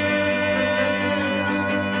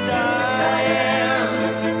 Diane,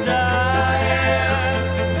 Diane,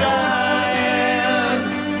 Diane,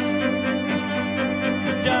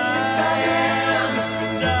 Diane,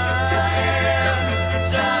 Diane,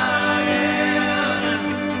 Diane.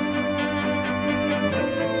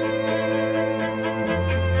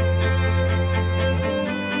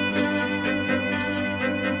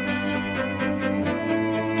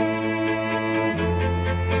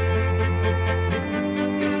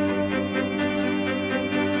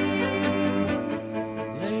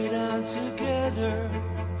 Lay down together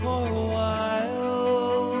for a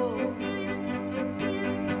while.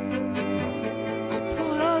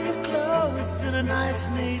 Put all your clothes in a nice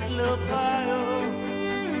neat little pile.